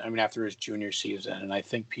season. After his junior season, and I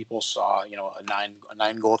think people saw, a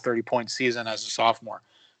 9-goal, 30-point season as a sophomore,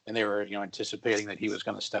 and they were, anticipating that he was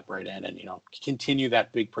going to step right in and, continue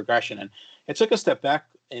that big progression. And it took a step back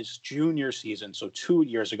in his junior season, so 2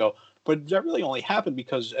 years ago. But that really only happened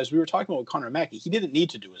because, as we were talking about with Connor Mackey, he didn't need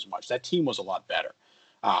to do as much. That team was a lot better.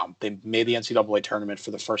 They made the NCAA tournament for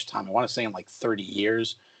the first time, I want to say, in like 30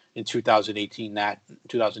 years. In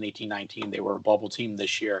 2018-19, they were a bubble team.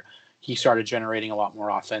 This year, he started generating a lot more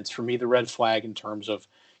offense. For me, the red flag in terms of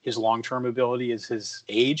his long-term ability is his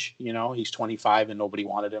age. He's 25 and nobody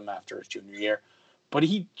wanted him after his junior year. But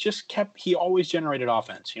he always generated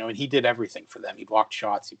offense, and he did everything for them. He blocked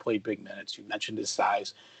shots. He played big minutes. You mentioned his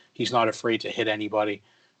size. He's not afraid to hit anybody.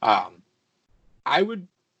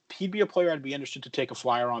 He'd be a player I'd be interested to take a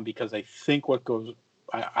flyer on because I think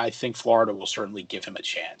I think Florida will certainly give him a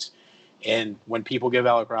chance. And when people give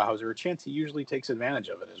Alec Rohauser a chance, he usually takes advantage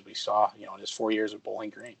of it, as we saw, in his 4 years at Bowling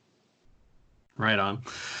Green. Right on.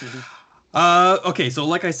 Okay, so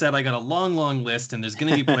like I said, I got a long list, and there's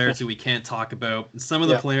going to be players who we can't talk about. Some of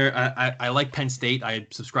the player, I like Penn State. I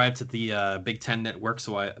subscribe to the Big Ten Network,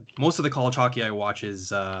 so most of the college hockey I watch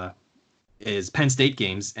is Penn State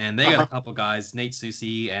games, and they got a couple guys, Nate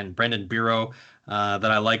Susi and Brendan Bureau,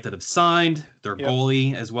 that I like that have signed. Their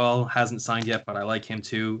goalie as well hasn't signed yet, but I like him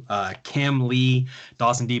too. Cam Lee,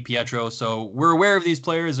 Dawson DiPietro. So we're aware of these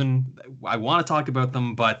players, and I want to talk about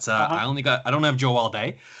them, but I don't have Joe all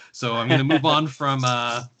day, so I'm going to move on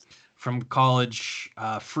from college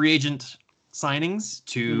free agent signings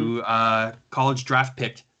to college draft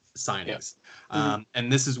pick signings.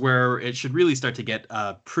 And this is where it should really start to get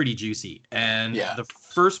pretty juicy. And the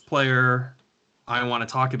first player I want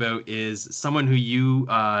to talk about is someone who you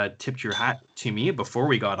tipped your hat to me before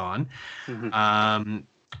we got on.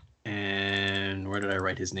 And where did I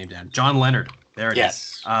write his name down? John Leonard. There it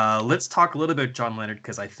is. Let's talk a little bit about John Leonard,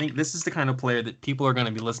 because I think this is the kind of player that people are going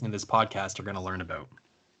to be listening to this podcast are going to learn about.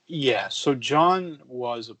 Yeah, so John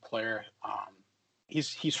was a player.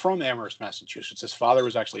 He's from Amherst, Massachusetts. His father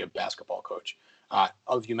was actually a basketball coach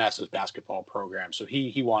of UMass's basketball program. So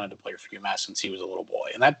he wanted to play for UMass since he was a little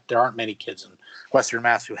boy. And there aren't many kids in Western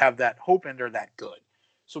Mass who have that hope and are that good.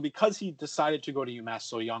 So because he decided to go to UMass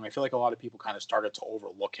so young, I feel like a lot of people kind of started to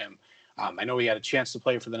overlook him. I know he had a chance to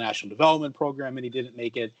play for the National Development Program, and he didn't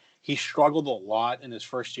make it. He struggled a lot in his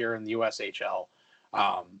first year in the USHL.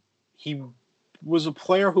 He was a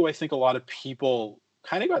player who I think a lot of people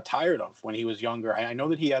kind of got tired of when he was younger. I know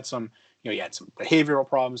that he had some behavioral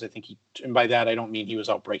problems. I think and by that I don't mean he was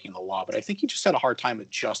out breaking the law, but I think he just had a hard time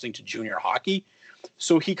adjusting to junior hockey.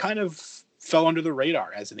 So he kind of fell under the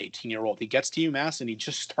radar as an 18-year-old. He gets to UMass and he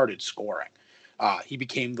just started scoring. He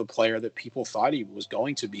became the player that people thought he was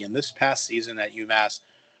going to be. And this past season at UMass,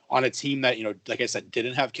 on a team that, like I said,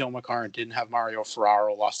 didn't have Kyle McCarr and didn't have Mario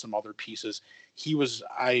Ferraro, lost some other pieces,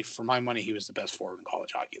 for my money, he was the best forward in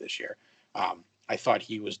college hockey this year. I thought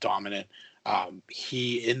he was dominant.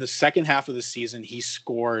 In the second half of the season, he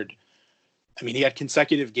scored. I mean, he had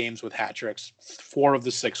consecutive games with hat tricks. 4 of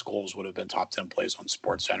the 6 goals would have been top 10 plays on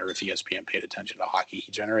SportsCenter if ESPN paid attention to hockey.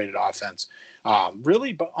 He generated offense,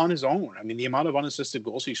 really, but on his own. I mean, the amount of unassisted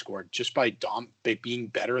goals he scored just by being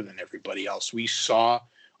better than everybody else. We saw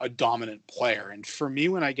a dominant player. And for me,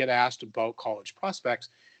 when I get asked about college prospects,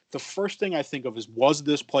 the first thing I think of is, was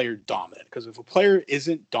this player dominant? Because if a player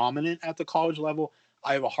isn't dominant at the college level,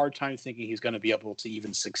 I have a hard time thinking he's going to be able to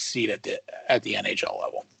even succeed at the NHL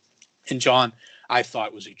level. And John, I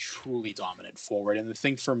thought, was a truly dominant forward. And the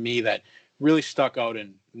thing for me that really stuck out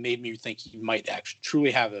and made me think he might actually truly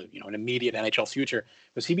have an immediate NHL future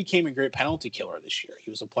was he became a great penalty killer this year. He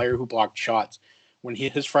was a player who blocked shots. When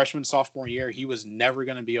his freshman, sophomore year, he was never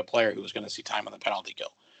going to be a player who was going to see time on the penalty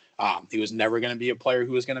kill. He was never going to be a player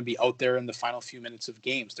who was going to be out there in the final few minutes of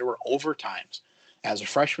games. There were overtimes as a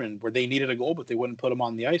freshman where they needed a goal, but they wouldn't put him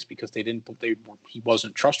on the ice because he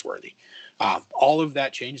wasn't trustworthy. All of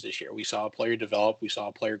that changed this year. We saw a player develop. We saw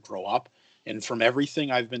a player grow up. And from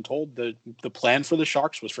everything I've been told, the plan for the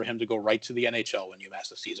Sharks was for him to go right to the NHL when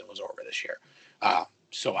UMass's season was over this year.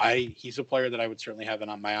 So he's a player that I would certainly have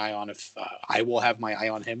my eye on. If I will have my eye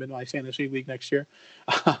on him in my fantasy league next year.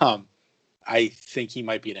 I think he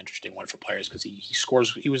might be an interesting one for players because he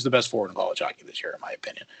scores. He was the best forward in college hockey this year, in my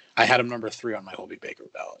opinion. I had him number 3 on my Hobie Baker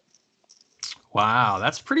ballot. Wow,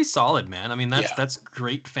 that's pretty solid, man. I mean, that's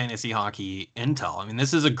great fantasy hockey intel. I mean,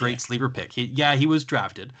 this is a great sleeper pick. He was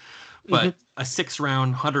drafted, but a 6th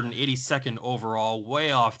round, 182nd overall,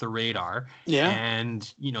 way off the radar. Yeah.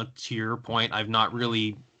 And, to your point, I've not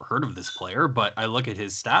really heard of this player, but I look at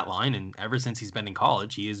his stat line, and ever since he's been in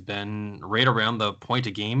college, he has been right around the point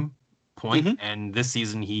a game point, and this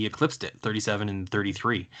season he eclipsed it, 37 and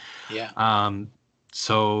 33. Yeah.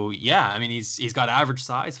 So yeah, I mean, he's got average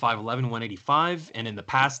size, 5'11", 185, and in the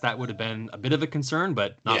past that would have been a bit of a concern,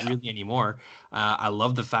 but not really anymore. I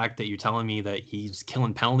love the fact that you're telling me that he's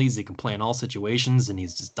killing penalties. He can play in all situations, and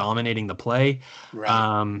he's just dominating the play.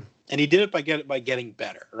 Right. And he did it by getting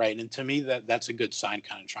better, right? And to me, that's a good sign.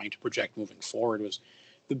 Kind of trying to project moving forward was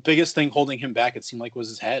the biggest thing holding him back. It seemed like was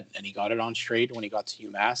his head, and he got it on straight when he got to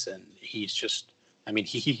UMass, and he's just, I mean,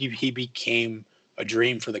 he became a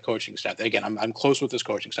dream for the coaching staff. Again, I'm close with this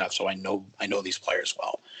coaching staff, so I know these players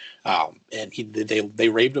well. And they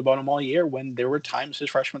raved about him all year. When there were times his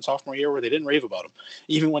freshman, sophomore year where they didn't rave about him,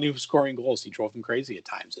 even when he was scoring goals, he drove them crazy at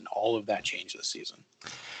times, and all of that changed this season.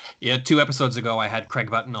 Yeah, 2 episodes ago, I had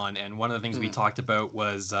Craig Button on, and one of the things we talked about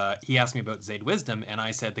was he asked me about Zayd Wisdom, and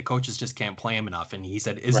I said the coaches just can't play him enough. And he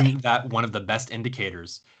said, isn't that one of the best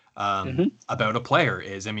indicators about a player?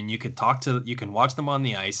 Is, I mean, you can watch them on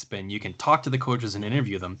the ice, and you can talk to the coaches and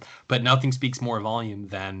interview them, but nothing speaks more volume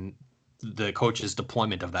than the coach's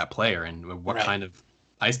deployment of that player and what kind of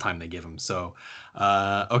ice time they give him. So,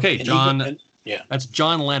 okay, and John. Yeah, that's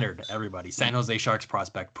John Leonard, everybody. San Jose Sharks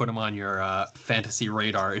prospect. Put him on your fantasy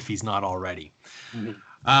radar if he's not already.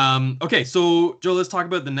 Okay, so Joe, let's talk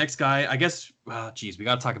about the next guy. I guess, we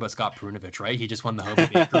got to talk about Scott Perunovich, right? He just won the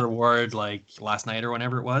Hobie Baker Award like last night or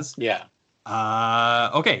whenever it was. Yeah.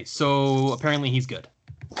 Okay, so apparently he's good.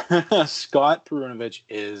 Scott Perunovich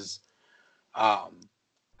is,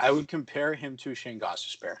 I would compare him to Shane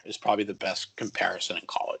Gostisbehere. Is probably the best comparison in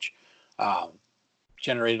college.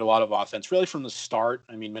 Generated a lot of offense really from the start.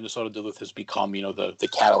 I mean, Minnesota Duluth has become, the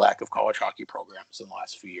Cadillac of college hockey programs in the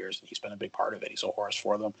last few years, and he's been a big part of it. He's a horse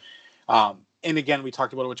for them. And again, we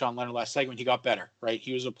talked about it with John Leonard last segment. He got better, right?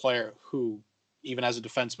 He was a player who, even as a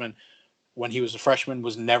defenseman, when he was a freshman,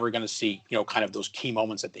 was never going to see, kind of those key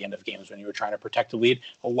moments at the end of games when you were trying to protect the lead.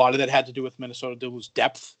 A lot of that had to do with Minnesota Duluth's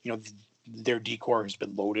depth. Their decor has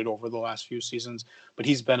been loaded over the last few seasons, but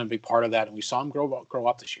he's been a big part of that, and we saw him grow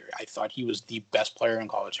up this year. I thought he was the best player in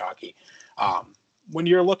college hockey. When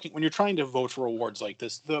you're trying to vote for awards like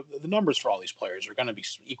this, the numbers for all these players are going to be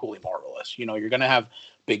equally marvelous. You're going to have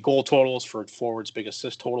big goal totals for forwards, big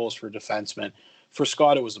assist totals for defensemen. For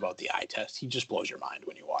Scott, it was about the eye test. He just blows your mind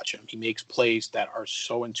when you watch him. He makes plays that are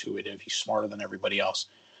so intuitive. He's smarter than everybody else.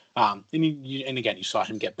 And again, you saw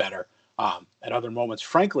him get better. At other moments,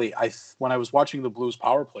 frankly, when I was watching the Blues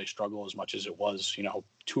power play struggle as much as it was,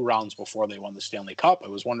 2 rounds before they won the Stanley Cup, I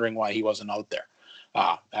was wondering why he wasn't out there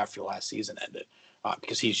after last season ended.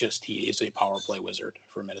 Because he is a power play wizard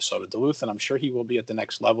for Minnesota Duluth, and I'm sure he will be at the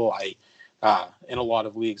next level. In a lot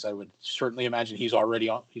of leagues, I would certainly imagine he's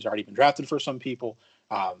already been drafted for some people,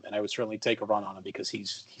 and I would certainly take a run on him because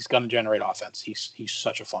he's going to generate offense. He's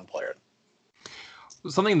such a fun player.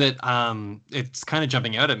 Something that it's kind of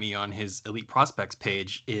jumping out at me on his elite prospects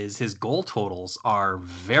page is his goal totals are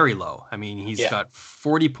very low. I mean, he's Yeah. got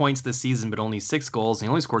 40 points this season, but only 6 goals. And he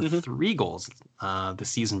only scored Mm-hmm. 3 goals the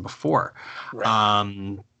season before.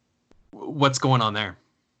 Right. What's going on there?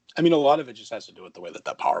 I mean, a lot of it just has to do with the way that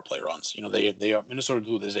that power play runs. You know, they are Minnesota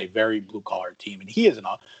Duluth is a very blue collar team, and he is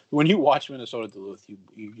not. When you watch Minnesota Duluth,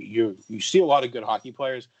 you see a lot of good hockey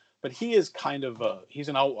players, but he is kind of he's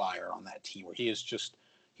an outlier on that team where he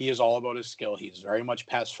is all about his skill. He's very much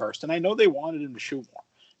pass first, and I know they wanted him to shoot more.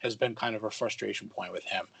 Has been kind of a frustration point with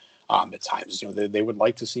him at times. You know, they would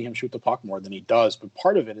like to see him shoot the puck more than he does, but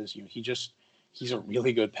part of it is he's a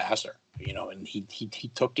really good passer, you know, and he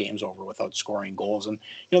took games over without scoring goals. And,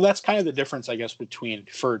 you know, that's kind of the difference, I guess, between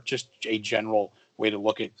for just a general way to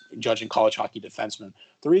look at judging college hockey defensemen.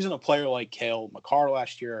 The reason a player like Cale Makar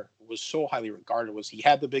last year was so highly regarded was he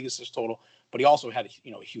had the big assist total, but he also had,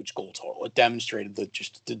 you know, a huge goal total. It demonstrated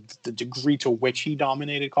the degree to which he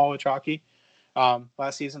dominated college hockey.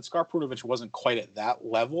 Last season, Skar Prunovich wasn't quite at that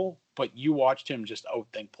level, but you watched him just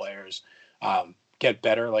outthink players, get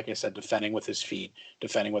better, like I said, defending with his feet,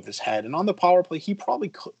 defending with his head. And on the power play, he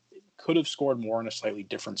probably could have scored more in a slightly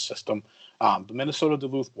different system. But Minnesota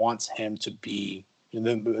Duluth wants him to be,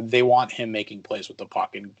 they want him making plays with the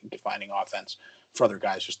puck and defining offense for other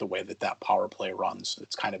guys, just the way that that power play runs.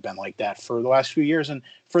 It's kind of been like that for the last few years. And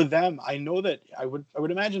for them, I know that I would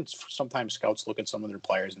imagine sometimes scouts look at some of their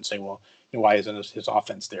players and say, well, you know, why isn't his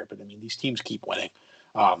offense there? But I mean, these teams keep winning.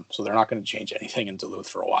 So they're not going to change anything in Duluth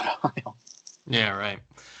for a while. Yeah,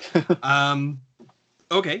 right.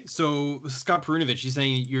 Okay, so Scott Perunovich, you're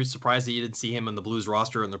saying you're surprised that you didn't see him on the Blues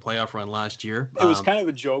roster in their playoff run last year. It was kind of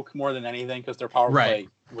a joke more than anything because their power right.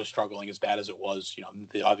 play was struggling as bad as it was. You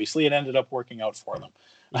know, obviously it ended up working out for them.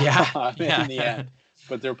 Yeah, in the end.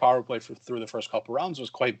 But their power play through the first couple rounds was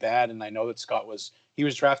quite bad, and I know that Scott was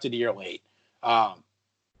drafted a year late.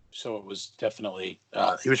 So it was definitely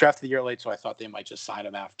he was drafted a year late, so I thought they might just sign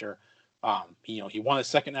him after. You know, he won his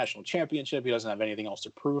second national championship. He doesn't have anything else to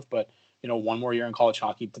prove, but you know, one more year in college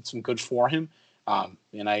hockey did some good for him.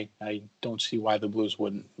 And I don't see why the Blues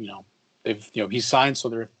wouldn't. You know, he's signed, so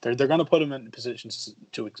they're going to put him in positions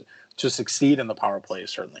to succeed in the power play.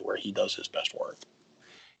 Certainly, where he does his best work.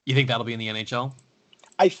 You think that'll be in the NHL?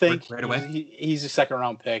 I think right away. He's a second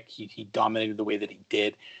round pick. He dominated the way that he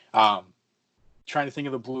did. Trying to think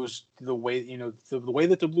of the Blues, the way the way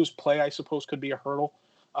that the Blues play, I suppose, could be a hurdle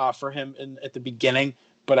for him at the beginning.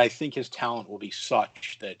 But I think his talent will be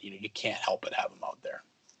such that you can't help but have him out there.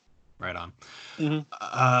 Right on.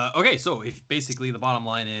 Mm-hmm. Okay, so if basically the bottom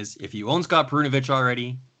line is, if you own Scott Perunovich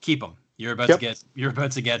already, keep him. You're about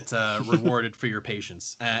to get rewarded for your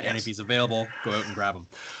patience. Yes. And if he's available, go out and grab him.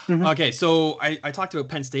 Mm-hmm. Okay, so I talked about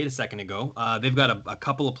Penn State a second ago. They've got a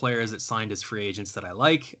couple of players that signed as free agents that I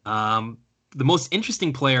like. The most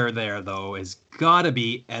interesting player there, though, has got to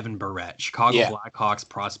be Evan Barrett. Chicago Blackhawks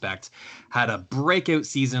prospect. Had a breakout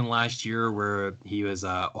season last year where he was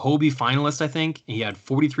a Hobey finalist, I think. He had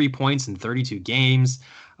 43 points in 32 games.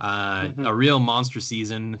 A real monster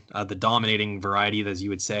season, the dominating variety, as you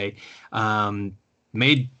would say.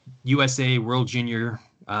 Made USA World Junior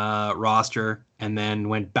roster, and then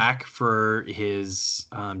went back for his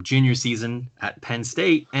junior season at Penn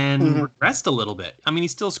State and regressed a little bit. I mean, he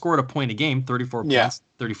still scored a point a game, 34 points,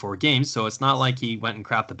 34 games, so it's not like he went and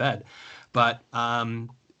crapped the bed. But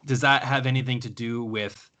does that have anything to do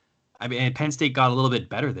with... I mean, Penn State got a little bit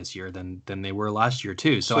better this year than they were last year,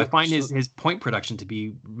 too. So I find his point production to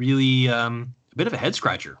be really a bit of a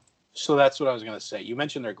head-scratcher. So that's what I was going to say. You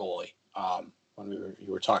mentioned their goalie. When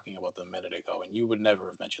you were talking about them a minute ago, and you would never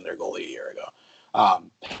have mentioned their goalie a year ago.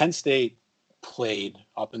 Penn State played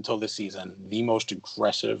up until this season the most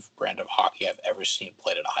aggressive brand of hockey I've ever seen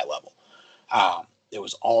played at a high level. It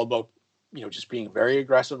was all about just being very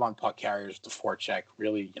aggressive on puck carriers, the forecheck.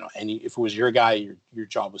 Really, if it was your guy, your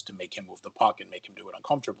job was to make him move the puck and make him do it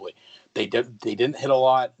uncomfortably. They didn't hit a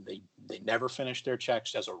lot. They never finished their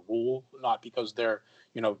checks as a rule, not because they're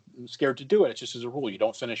scared to do it. It's just as a rule. You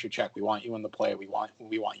don't finish your check. We want you in the play. We want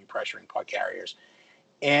you pressuring puck carriers.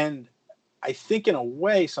 And I think in a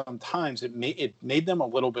way, sometimes it made them a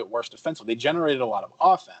little bit worse defensively. They generated a lot of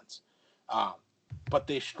offense, but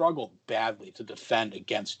they struggled badly to defend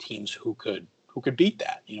against teams who could beat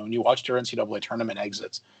that. When you watched their NCAA tournament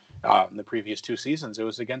exits in the previous 2 seasons, it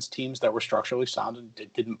was against teams that were structurally sound, and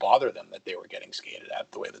it didn't bother them that they were getting skated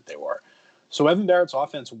at the way that they were. So Evan Barrett's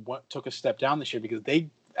offense took a step down this year because they,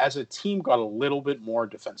 as a team, got a little bit more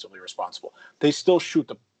defensively responsible. They still shoot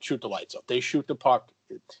the lights up. They shoot the puck.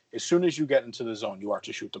 As soon as you get into the zone, you are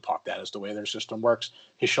to shoot the puck. That is the way their system works.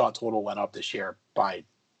 His shot total went up this year by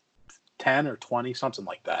 10 or 20, something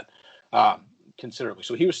like that, considerably.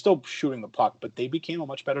 So he was still shooting the puck, but they became a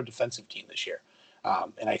much better defensive team this year.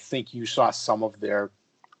 And I think you saw some of their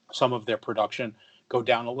production go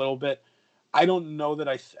down a little bit. I don't know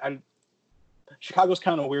that Chicago's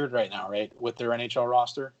kind of weird right now, right, with their NHL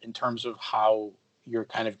roster in terms of how you're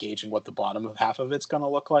kind of gauging what the bottom of half of it's going to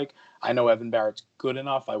look like. I know Evan Barrett's good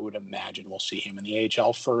enough. I would imagine we'll see him in the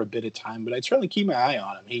AHL for a bit of time, but I'd certainly keep my eye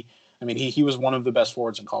on him. He was one of the best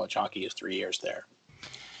forwards in college hockey his 3 years there.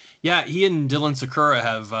 Yeah, he and Dylan Sakura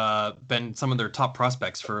have been some of their top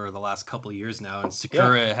prospects for the last couple of years now. And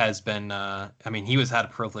Sakura has been, he had a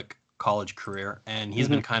prolific college career, and he's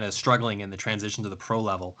been kind of struggling in the transition to the pro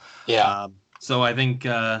level. Yeah. So I think,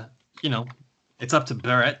 it's up to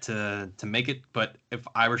Barrett to make it. But if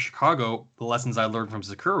I were Chicago, the lessons I learned from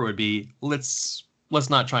Sakura would be, let's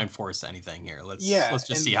not try and force anything here. Let's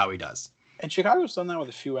just see how he does. And Chicago's done that with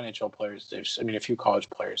a few NHL players. A few college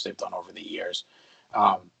players they've done over the years.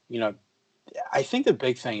 I think the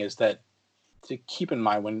big thing is that to keep in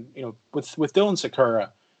mind when, with Dylan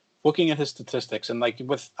Sakura, looking at his statistics, and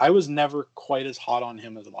I was never quite as hot on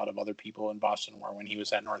him as a lot of other people in Boston were when he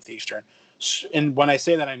was at Northeastern. And when I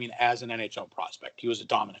say that, I mean as an NHL prospect. He was a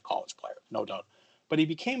dominant college player, no doubt. But he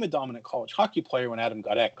became a dominant college hockey player when Adam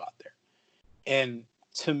Gaudette got there. And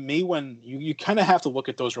to me, when you kind of have to look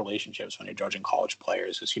at those relationships when you're judging college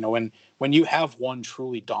players, is, when you have one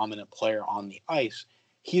truly dominant player on the ice,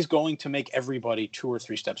 he's going to make everybody 2 or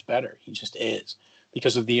 3 steps better. He just is,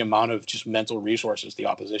 because of the amount of just mental resources the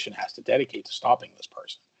opposition has to dedicate to stopping this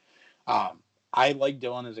person. I like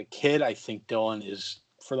Dylan as a kid. I think Dylan is,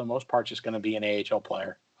 for the most part, just going to be an AHL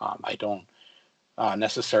player. I don't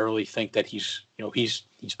necessarily think that he's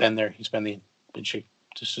been there. He's been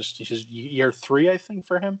just year 3, I think,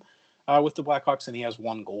 for him with the Blackhawks, and he has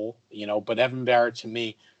 1 goal. But Evan Barrett, to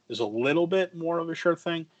me, is a little bit more of a sure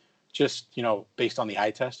thing. Just, based on the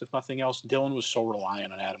eye test, if nothing else. Dylan was so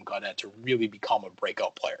reliant on Adam Gaudette to really become a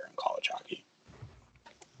breakout player in college hockey.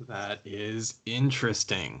 That is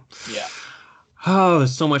interesting. Yeah. Oh,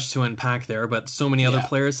 there's so much to unpack there, but so many other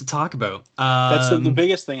players to talk about. That's the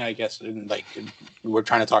biggest thing, I guess. We're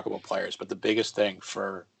trying to talk about players, but the biggest thing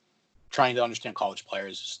for trying to understand college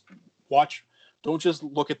players is don't just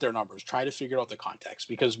look at their numbers. Try to figure out the context,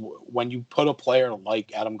 because when you put a player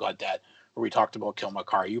like Adam Gaudette, where we talked about Kyle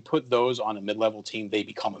McCarr, you put those on a mid-level team, they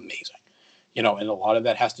become amazing. And a lot of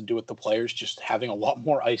that has to do with the players just having a lot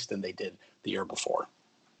more ice than they did the year before.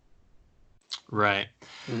 Right.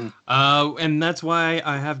 Mm-hmm. And that's why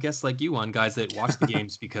I have guests like you on, guys that watch the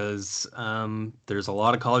games, because there's a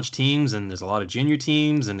lot of college teams and there's a lot of junior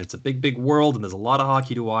teams, and it's a big, big world, and there's a lot of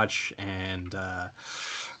hockey to watch. And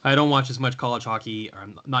I don't watch as much college hockey, or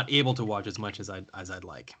I'm not able to watch as much as I'd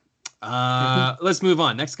like. Let's move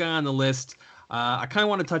on. Next guy on the list. I kind of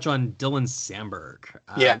want to touch on Dylan Samberg.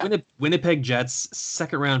 Winnipeg Jets,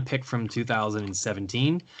 2nd round pick from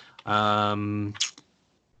 2017.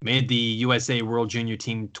 Made the USA World Junior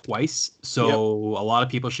team twice. So a lot of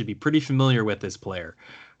people should be pretty familiar with this player.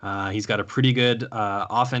 He's got a pretty good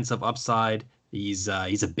offensive upside. He's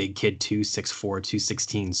a big kid too, 6'4",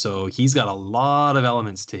 216. So he's got a lot of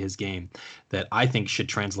elements to his game that I think should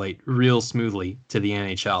translate real smoothly to the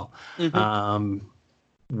NHL. Mm-hmm.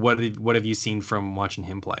 What have you seen from watching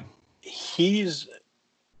him play?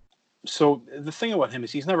 So the thing about him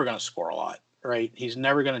is he's never going to score a lot, right? He's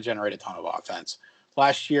never going to generate a ton of offense.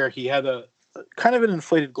 Last year he had a kind of an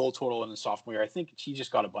inflated goal total in his sophomore year. I think he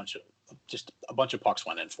just got a bunch of pucks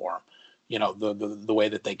went in for him. The way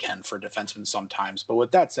that they can for defensemen sometimes. But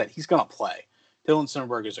with that said, he's going to play. Dylan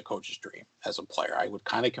Samberg is a coach's dream as a player. I would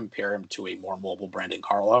kind of compare him to a more mobile Brandon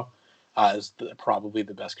Carlo as probably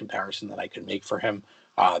the best comparison that I could make for him.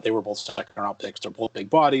 They were both 2nd-round picks. They're both big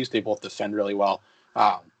bodies. They both defend really well.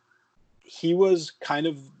 He was kind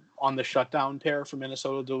of on the shutdown pair for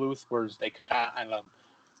Minnesota Duluth, whereas they kind of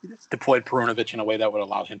deployed Perunovic in a way that would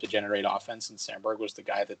allow him to generate offense, and Samberg was the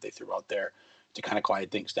guy that they threw out there to kind of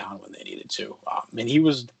quiet things down when they needed to. And he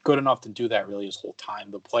was good enough to do that really his whole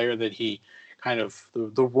time. The player that he kind of,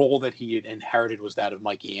 the role that he inherited was that of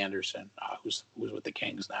Mikey Anderson, who's with the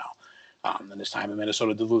Kings now, and his time in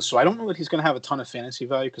Minnesota Duluth. So I don't know that he's going to have a ton of fantasy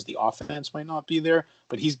value because the offense might not be there,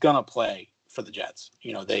 but he's going to play for the Jets.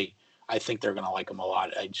 I think they're going to like him a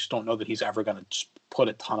lot. I just don't know that he's ever going to put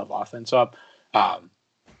a ton of offense up.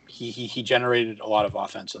 He generated a lot of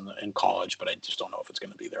offense in college, but I just don't know if it's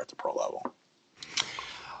going to be there at the pro level.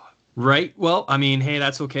 Right. Well, hey,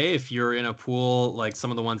 that's okay if you're in a pool like some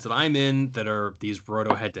of the ones that I'm in that are these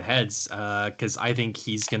roto head-to-heads, because I think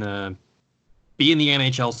he's going to be in the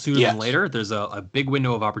NHL sooner than later. There's a big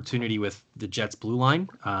window of opportunity with the Jets blue line.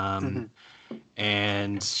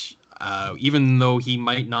 And Even though he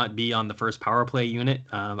might not be on the first power play unit,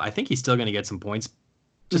 I think he's still going to get some points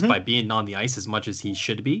just by being on the ice as much as he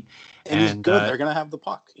should be. And he's good. They're going to have the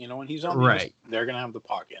puck. When he's on the ice, they're going to have the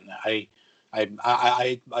puck. And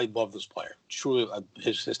I love this player. Truly,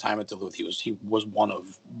 his time at Duluth, he was one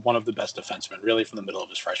of the best defensemen, really, from the middle of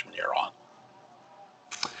his freshman year on.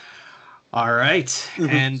 All right,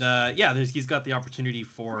 and he's got the opportunity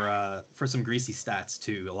for some greasy stats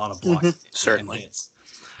too. A lot of blocks, certainly.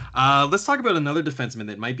 Let's talk about another defenseman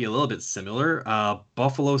that might be a little bit similar.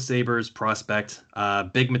 Buffalo Sabres prospect,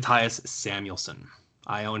 Big Matthias Samuelsson.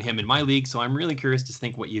 I own him in my league, so I'm really curious to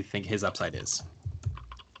think what you think his upside is.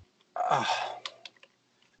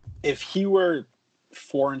 If he were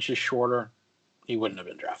 4 inches shorter, he wouldn't have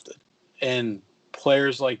been drafted. And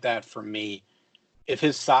players like that, for me, if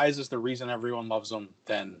his size is the reason everyone loves him,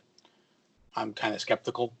 then I'm kind of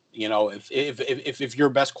skeptical. If your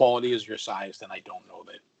best quality is your size, then I don't know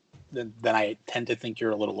that. Then I tend to think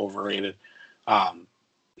you're a little overrated.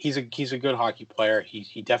 He's a good hockey player.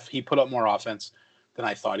 He put up more offense than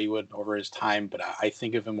I thought he would over his time, but I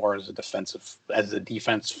think of him more as a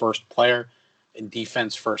defense first player. And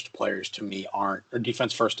defense first players to me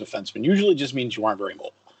defense first defensemen usually just means you aren't very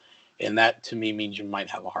mobile. And that to me means you might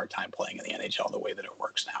have a hard time playing in the NHL the way that it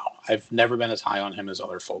works now. I've never been as high on him as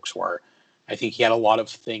other folks were. I think he had a lot of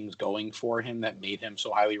things going for him that made him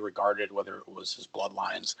so highly regarded, whether it was his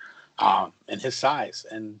bloodlines and his size.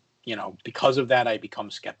 And, because of that, I become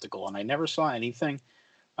skeptical. And I never saw anything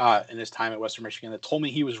in his time at Western Michigan that told me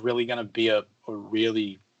he was really going to be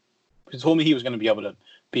he told me he was going to be able to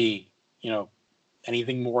be,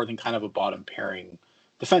 anything more than kind of a bottom pairing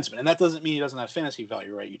defenseman. And that doesn't mean he doesn't have fantasy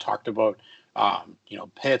value, right? You talked about,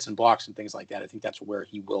 hits and blocks and things like that. I think that's where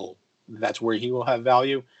he will have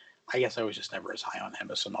value. I guess I was just never as high on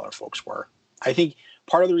him as some other folks were. I think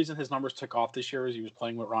part of the reason his numbers took off this year is he was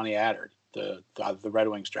playing with Ronnie Attard, the Red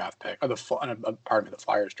Wings draft pick, or the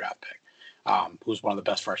Flyers draft pick, who's one of the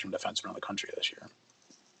best freshman defensemen in the country this year.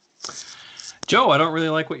 Joe, I don't really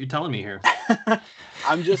like what you're telling me here.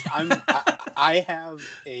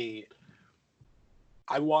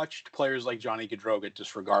 I watched players like Johnny Gaudreau get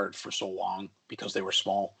disregarded for so long because they were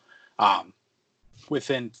small.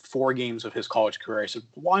 Within 4 games of his college career, I said,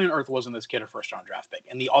 why on earth wasn't this kid a first-round draft pick?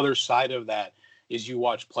 And the other side of that is you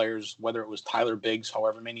watch players, whether it was Tyler Biggs,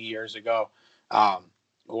 however many years ago,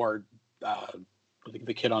 or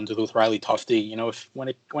the kid on Duluth, Riley Tufte.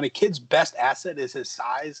 When a kid's best asset is his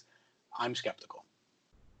size, I'm skeptical.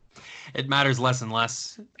 It matters less and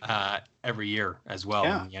less every year as well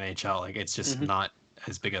in the NHL. It's just not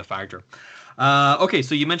as big a factor. Okay,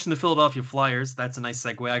 so you mentioned the Philadelphia Flyers. That's a nice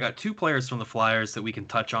segue. I got 2 players from the Flyers that we can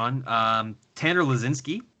touch on. Tanner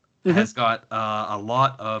Laczynski has got a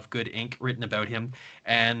lot of good ink written about him,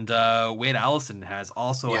 and Wade Allison has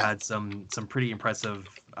also had some pretty impressive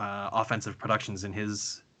offensive productions in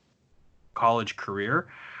his college career.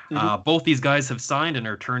 Both these guys have signed and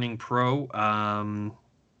are turning pro.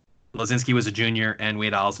 Laczynski was a junior, and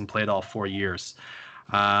Wade Allison played all 4 years.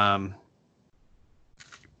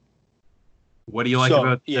 What do you like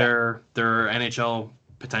about their NHL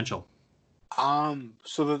potential?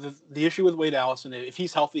 So the issue with Wade Allison, if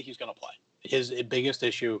he's healthy, he's going to play. His biggest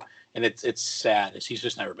issue, and it's sad, is he's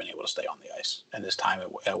just never been able to stay on the ice in his time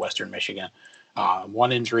at Western Michigan.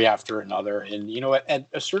 One injury after another, and at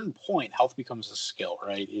a certain point, health becomes a skill,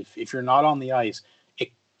 right? If you're not on the ice,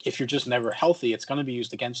 if you're just never healthy, it's going to be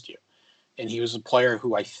used against you. And he was a player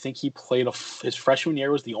who I think he played his freshman year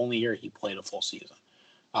was the only year he played a full season.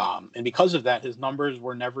 And because of that, his numbers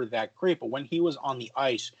were never that great. But when he was on the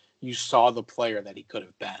ice, you saw the player that he could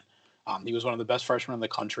have been. He was one of the best freshmen in the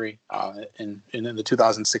country. In the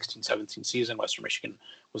 2016-17 season, Western Michigan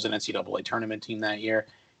was an NCAA tournament team that year.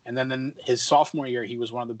 And then in his sophomore year, he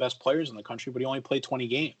was one of the best players in the country, but he only played 20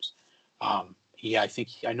 games. I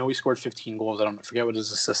know he scored 15 goals. I forget what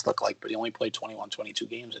his assists look like, but he only played 22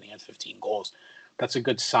 games and he had 15 goals. That's a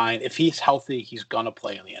good sign. If he's healthy, he's going to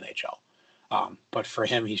play in the NHL. But for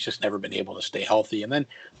him, he's just never been able to stay healthy. And then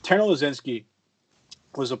Tanner Laczynski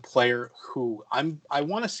was a player who I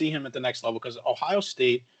want to see him at the next level because Ohio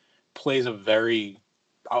State plays a very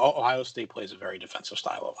defensive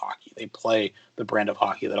style of hockey. They play the brand of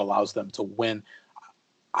hockey that allows them to win.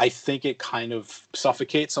 I think it kind of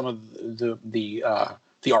suffocates some of the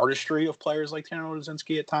artistry of players like Tanner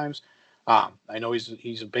Laczynski at times. I know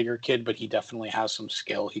he's a bigger kid, but he definitely has some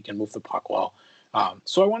skill. He can move the puck well.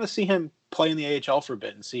 So I want to see him play in the AHL for a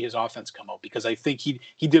bit and see his offense come out because I think he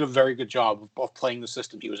did a very good job of playing the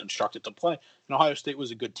system he was instructed to play. And Ohio State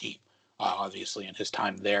was a good team. obviously, in his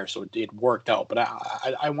time there. So it worked out. But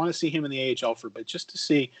I want to see him in the AHL for a bit just to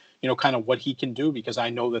see, kind of what he can do, because I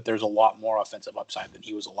know that there's a lot more offensive upside than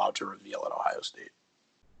he was allowed to reveal at Ohio State.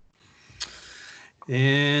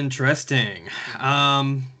 Interesting.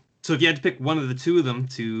 So if you had to pick one of the two of them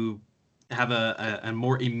to have a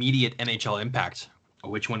more immediate NHL impact,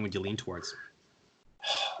 which one would you lean towards?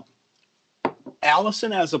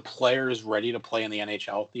 Allison as a player is ready to play in the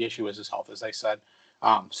NHL. The issue is his health, as I said.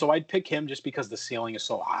 So I'd pick him just because the ceiling is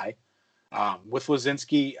so high. With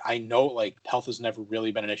Lazinski, I know health has never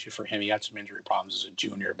really been an issue for him. He had some injury problems as a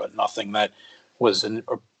junior, but nothing that was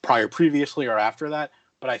previously or after that.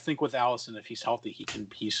 But I think with Allison, if he's healthy,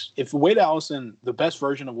 if Wade Allison, the best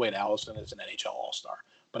version of Wade Allison is an NHL All-Star.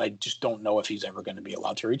 But I just don't know if he's ever going to be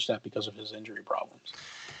allowed to reach that because of his injury problems.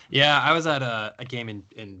 Yeah, I was at a game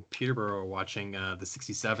in Peterborough watching the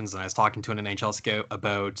 67s, and I was talking to an NHL scout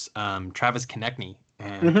about Travis Konechny.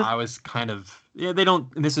 And I was kind of,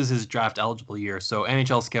 this is his draft eligible year. So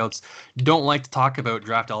NHL scouts don't like to talk about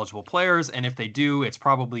draft eligible players. And if they do, it's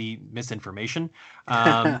probably misinformation.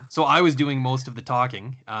 So I was doing most of the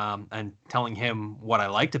talking and telling him what I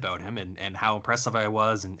liked about him and how impressive I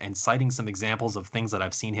was and citing some examples of things that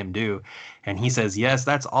I've seen him do. And he says, yes,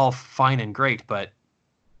 that's all fine and great, but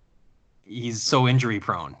he's so injury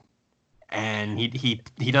prone. And he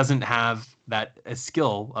doesn't have that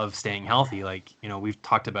skill of staying healthy. We've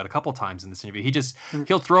talked about a couple times in this interview.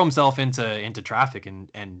 He'll throw himself into traffic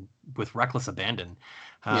and with reckless abandon.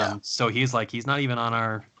 So he's not even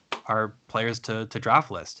on our players to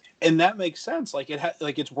draft list. And that makes sense.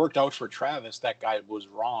 It's worked out for Travis. That guy was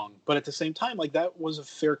wrong, but at the same time, that was a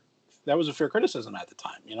fair criticism at the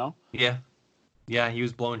time. Yeah. He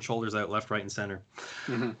was blowing shoulders out left, right, and center.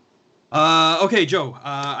 Mm-hmm. Okay, Joe,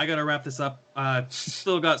 I got to wrap this up.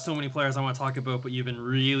 Still got so many players I want to talk about, but you've been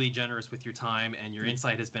really generous with your time and your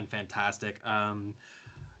insight has been fantastic. All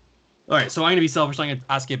right, so I'm going to be selfish. I'm going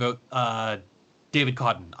to ask you about David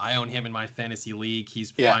Cotton. I own him in my fantasy league.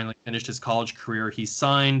 He's finally finished his college career. He's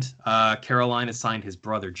signed. Carolina signed his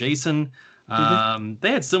brother, Jason.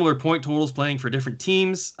 They had similar point totals playing for different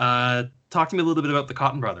teams. Talk to me a little bit about the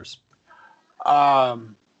Cotton brothers.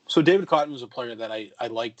 So David Cotton was a player that I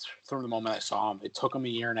liked from the moment I saw him. It took him a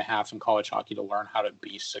year and a half in college hockey to learn how to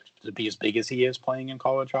be as big as he is playing in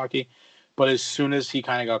college hockey. But as soon as he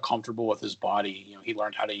kind of got comfortable with his body, he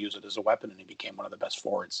learned how to use it as a weapon, and he became one of the best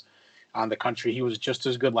forwards on the country. He was just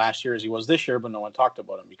as good last year as he was this year, but no one talked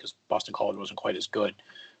about him because Boston College wasn't quite as good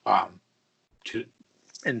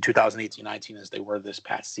in 2018-19 as they were this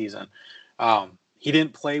past season. He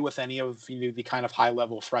didn't play with any of the kind of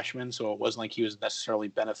high-level freshmen, so it wasn't like he was necessarily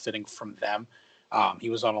benefiting from them.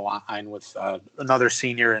 He was on a line with another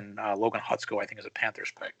senior in Logan Hutsko, I think is a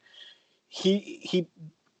Panthers pick.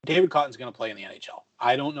 David Cotton's going to play in the NHL.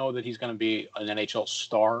 I don't know that he's going to be an NHL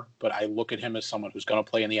star, but I look at him as someone who's going to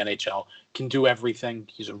play in the NHL, can do everything.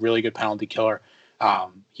 He's a really good penalty killer.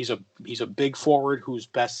 He's a big forward who's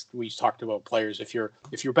best. We talked about players. If your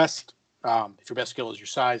best skill is your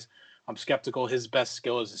size, I'm skeptical. His best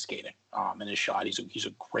skill is his skating and his shot. He's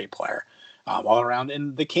a great player all around.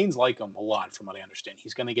 And the Canes like him a lot, from what I understand.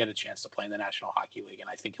 He's going to get a chance to play in the National Hockey League, and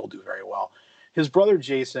I think he'll do very well. His brother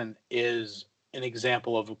Jason is an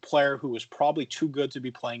example of a player who was probably too good to be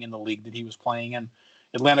playing in the league that he was playing in.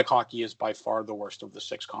 Atlantic hockey is by far the worst of the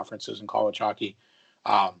 6 conferences in college hockey.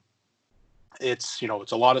 It's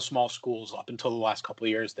a lot of small schools. Up until the last couple of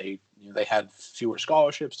years, they had fewer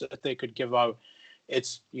scholarships that they could give out.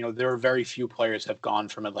 There are very few players have gone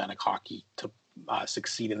from Atlantic hockey to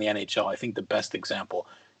succeed in the NHL. I think the best example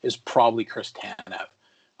is probably Chris Tanev,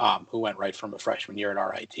 who went right from a freshman year at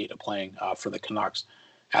RIT to playing for the Canucks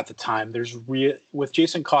at the time. With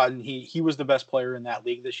Jason Cotton, he was the best player in that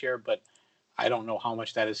league this year, but I don't know how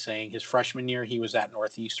much that is saying. His freshman year, he was at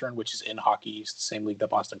Northeastern, which is in Hockey East, the same league that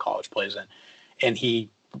Boston College plays in, and he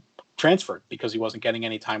transferred because he wasn't getting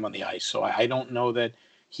any time on the ice. So I don't know that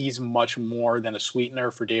he's much more than a sweetener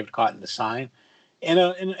for David Cotton to sign, and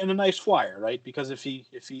a nice flyer, right? Because if he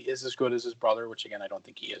is as good as his brother, which again I don't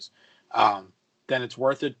think he is, then it's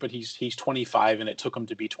worth it. But he's 25, and it took him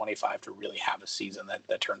to be 25 to really have a season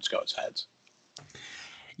that turned scouts' heads.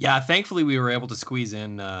 Yeah, thankfully we were able to squeeze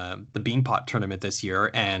in the Beanpot tournament this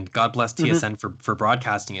year, and God bless TSN for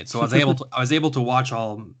broadcasting it. So I was able to watch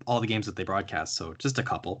all the games that they broadcast. So just a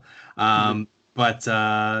couple. But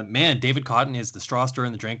man, David Cotton is the straw stirrer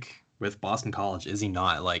in the drink with Boston College, is he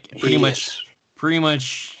not? Pretty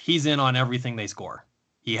much, he's in on everything they score.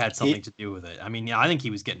 He had something to do with it. I mean, I think he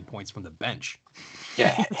was getting points from the bench.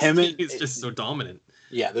 Yeah, He's just so dominant.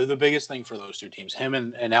 Yeah, they're the biggest thing for those two teams. Him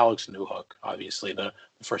and Alex Newhook, obviously the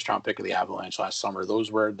first round pick of the Avalanche last summer.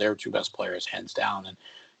 Those were their two best players, hands down.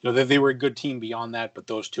 And they were a good team beyond that, but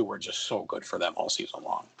those two were just so good for them all season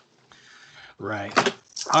long. Right.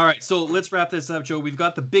 All right, so let's wrap this up, Joe. We've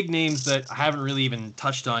got the big names that I haven't really even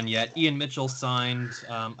touched on yet. Ian Mitchell signed,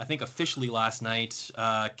 I think, officially last night.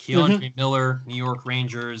 Keandre Miller, New York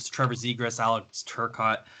Rangers. Trevor Zegras, Alex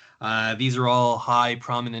Turcotte. These are all high,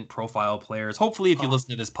 prominent profile players. Hopefully, if you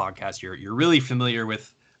listen to this podcast, you're really familiar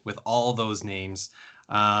with all those names,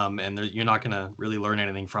 and you're not going to really learn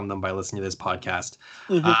anything from them by listening to this podcast.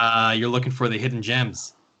 You're looking for the hidden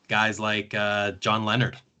gems, guys like John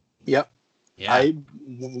Leonard. Yep. Yeah.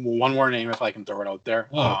 One more name, if I can throw it out there.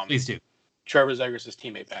 Oh, please do. Trevor Zegras'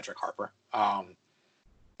 teammate, Patrick Harper.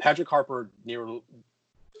 Patrick Harper,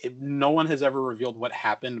 no one has ever revealed what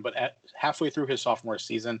happened, but halfway through his sophomore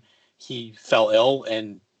season, he fell ill,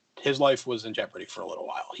 and his life was in jeopardy for a little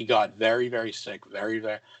while. He got very, very sick, very,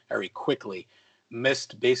 very, very quickly.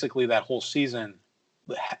 Missed basically that whole season.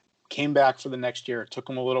 Came back for the next year. It took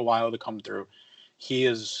him a little while to come through. He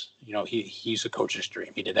is, he's a coach's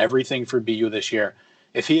dream. He did everything for BU this year.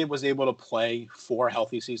 If he was able to play 4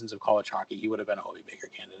 healthy seasons of college hockey, he would have been a Hobey Baker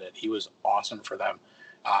candidate. He was awesome for them.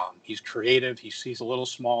 He's creative. He's a little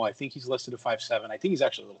small. I think he's listed at 5'7". I think he's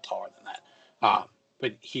actually a little taller than that.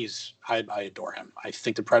 But I adore him. I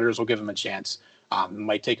think the Predators will give him a chance. It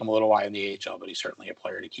might take him a little while in the AHL, but he's certainly a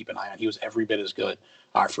player to keep an eye on. He was every bit as good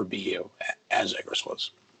for BU as Zegras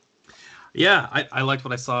was. Yeah, I liked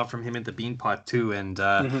what I saw from him at the Beanpot too, and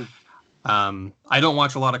I don't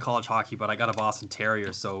watch a lot of college hockey, but I got a Boston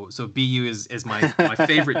Terrier, so BU is my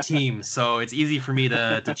favorite team. So it's easy for me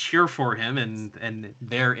to cheer for him, and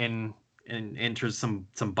therein enters some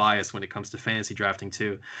bias when it comes to fantasy drafting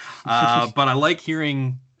too. But I like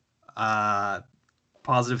hearing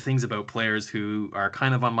positive things about players who are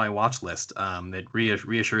kind of on my watch list. It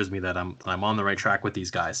reassures me that I'm on the right track with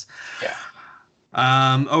these guys. Yeah.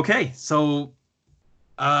 Okay, so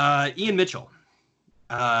Ian Mitchell,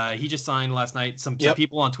 he just signed last night. Some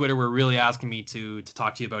people on Twitter were really asking me to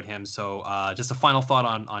talk to you about him. So just a final thought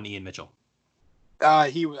on Ian Mitchell.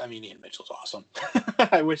 Ian Mitchell's awesome.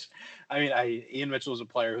 Ian Mitchell is a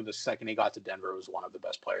player who the second he got to Denver was one of the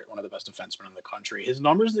best defensemen in the country. His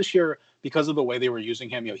numbers this year, because of the way they were using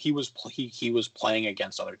him, he was playing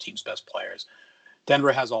against other teams' best players.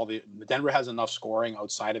 Denver has enough scoring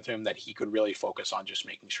outside of him that he could really focus on just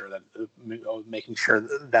making sure that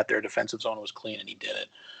their defensive zone was clean, and he did it.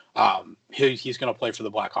 He's going to play for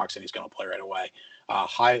the Blackhawks, and he's going to play right away.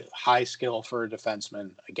 High skill for a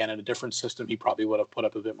defenseman. Again, in a different system, he probably would have put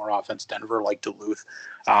up a bit more offense. Denver, like Duluth,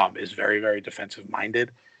 is very, very defensive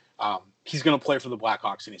minded. He's going to play for the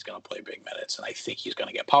Blackhawks, and he's going to play big minutes, and I think he's going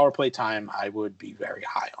to get power play time. I would be very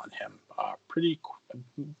high on him.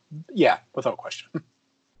 Without question.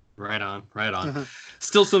 Right on.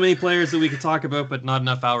 Still so many players that we could talk about, but not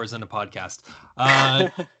enough hours in a podcast.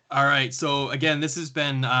 All right. So again, this has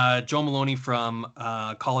been Joe Meloni from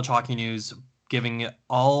College Hockey News, giving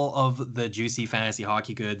all of the juicy fantasy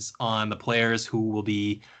hockey goods on the players who will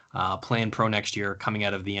be playing pro next year coming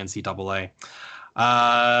out of the NCAA.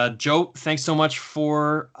 Joe, thanks so much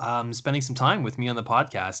for spending some time with me on the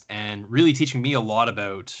podcast and really teaching me a lot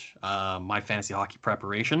about my fantasy hockey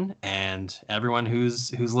preparation. And everyone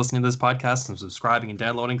who's listening to this podcast and subscribing and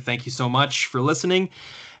downloading, thank you so much for listening,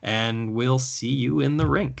 and we'll see you in the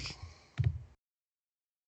rink.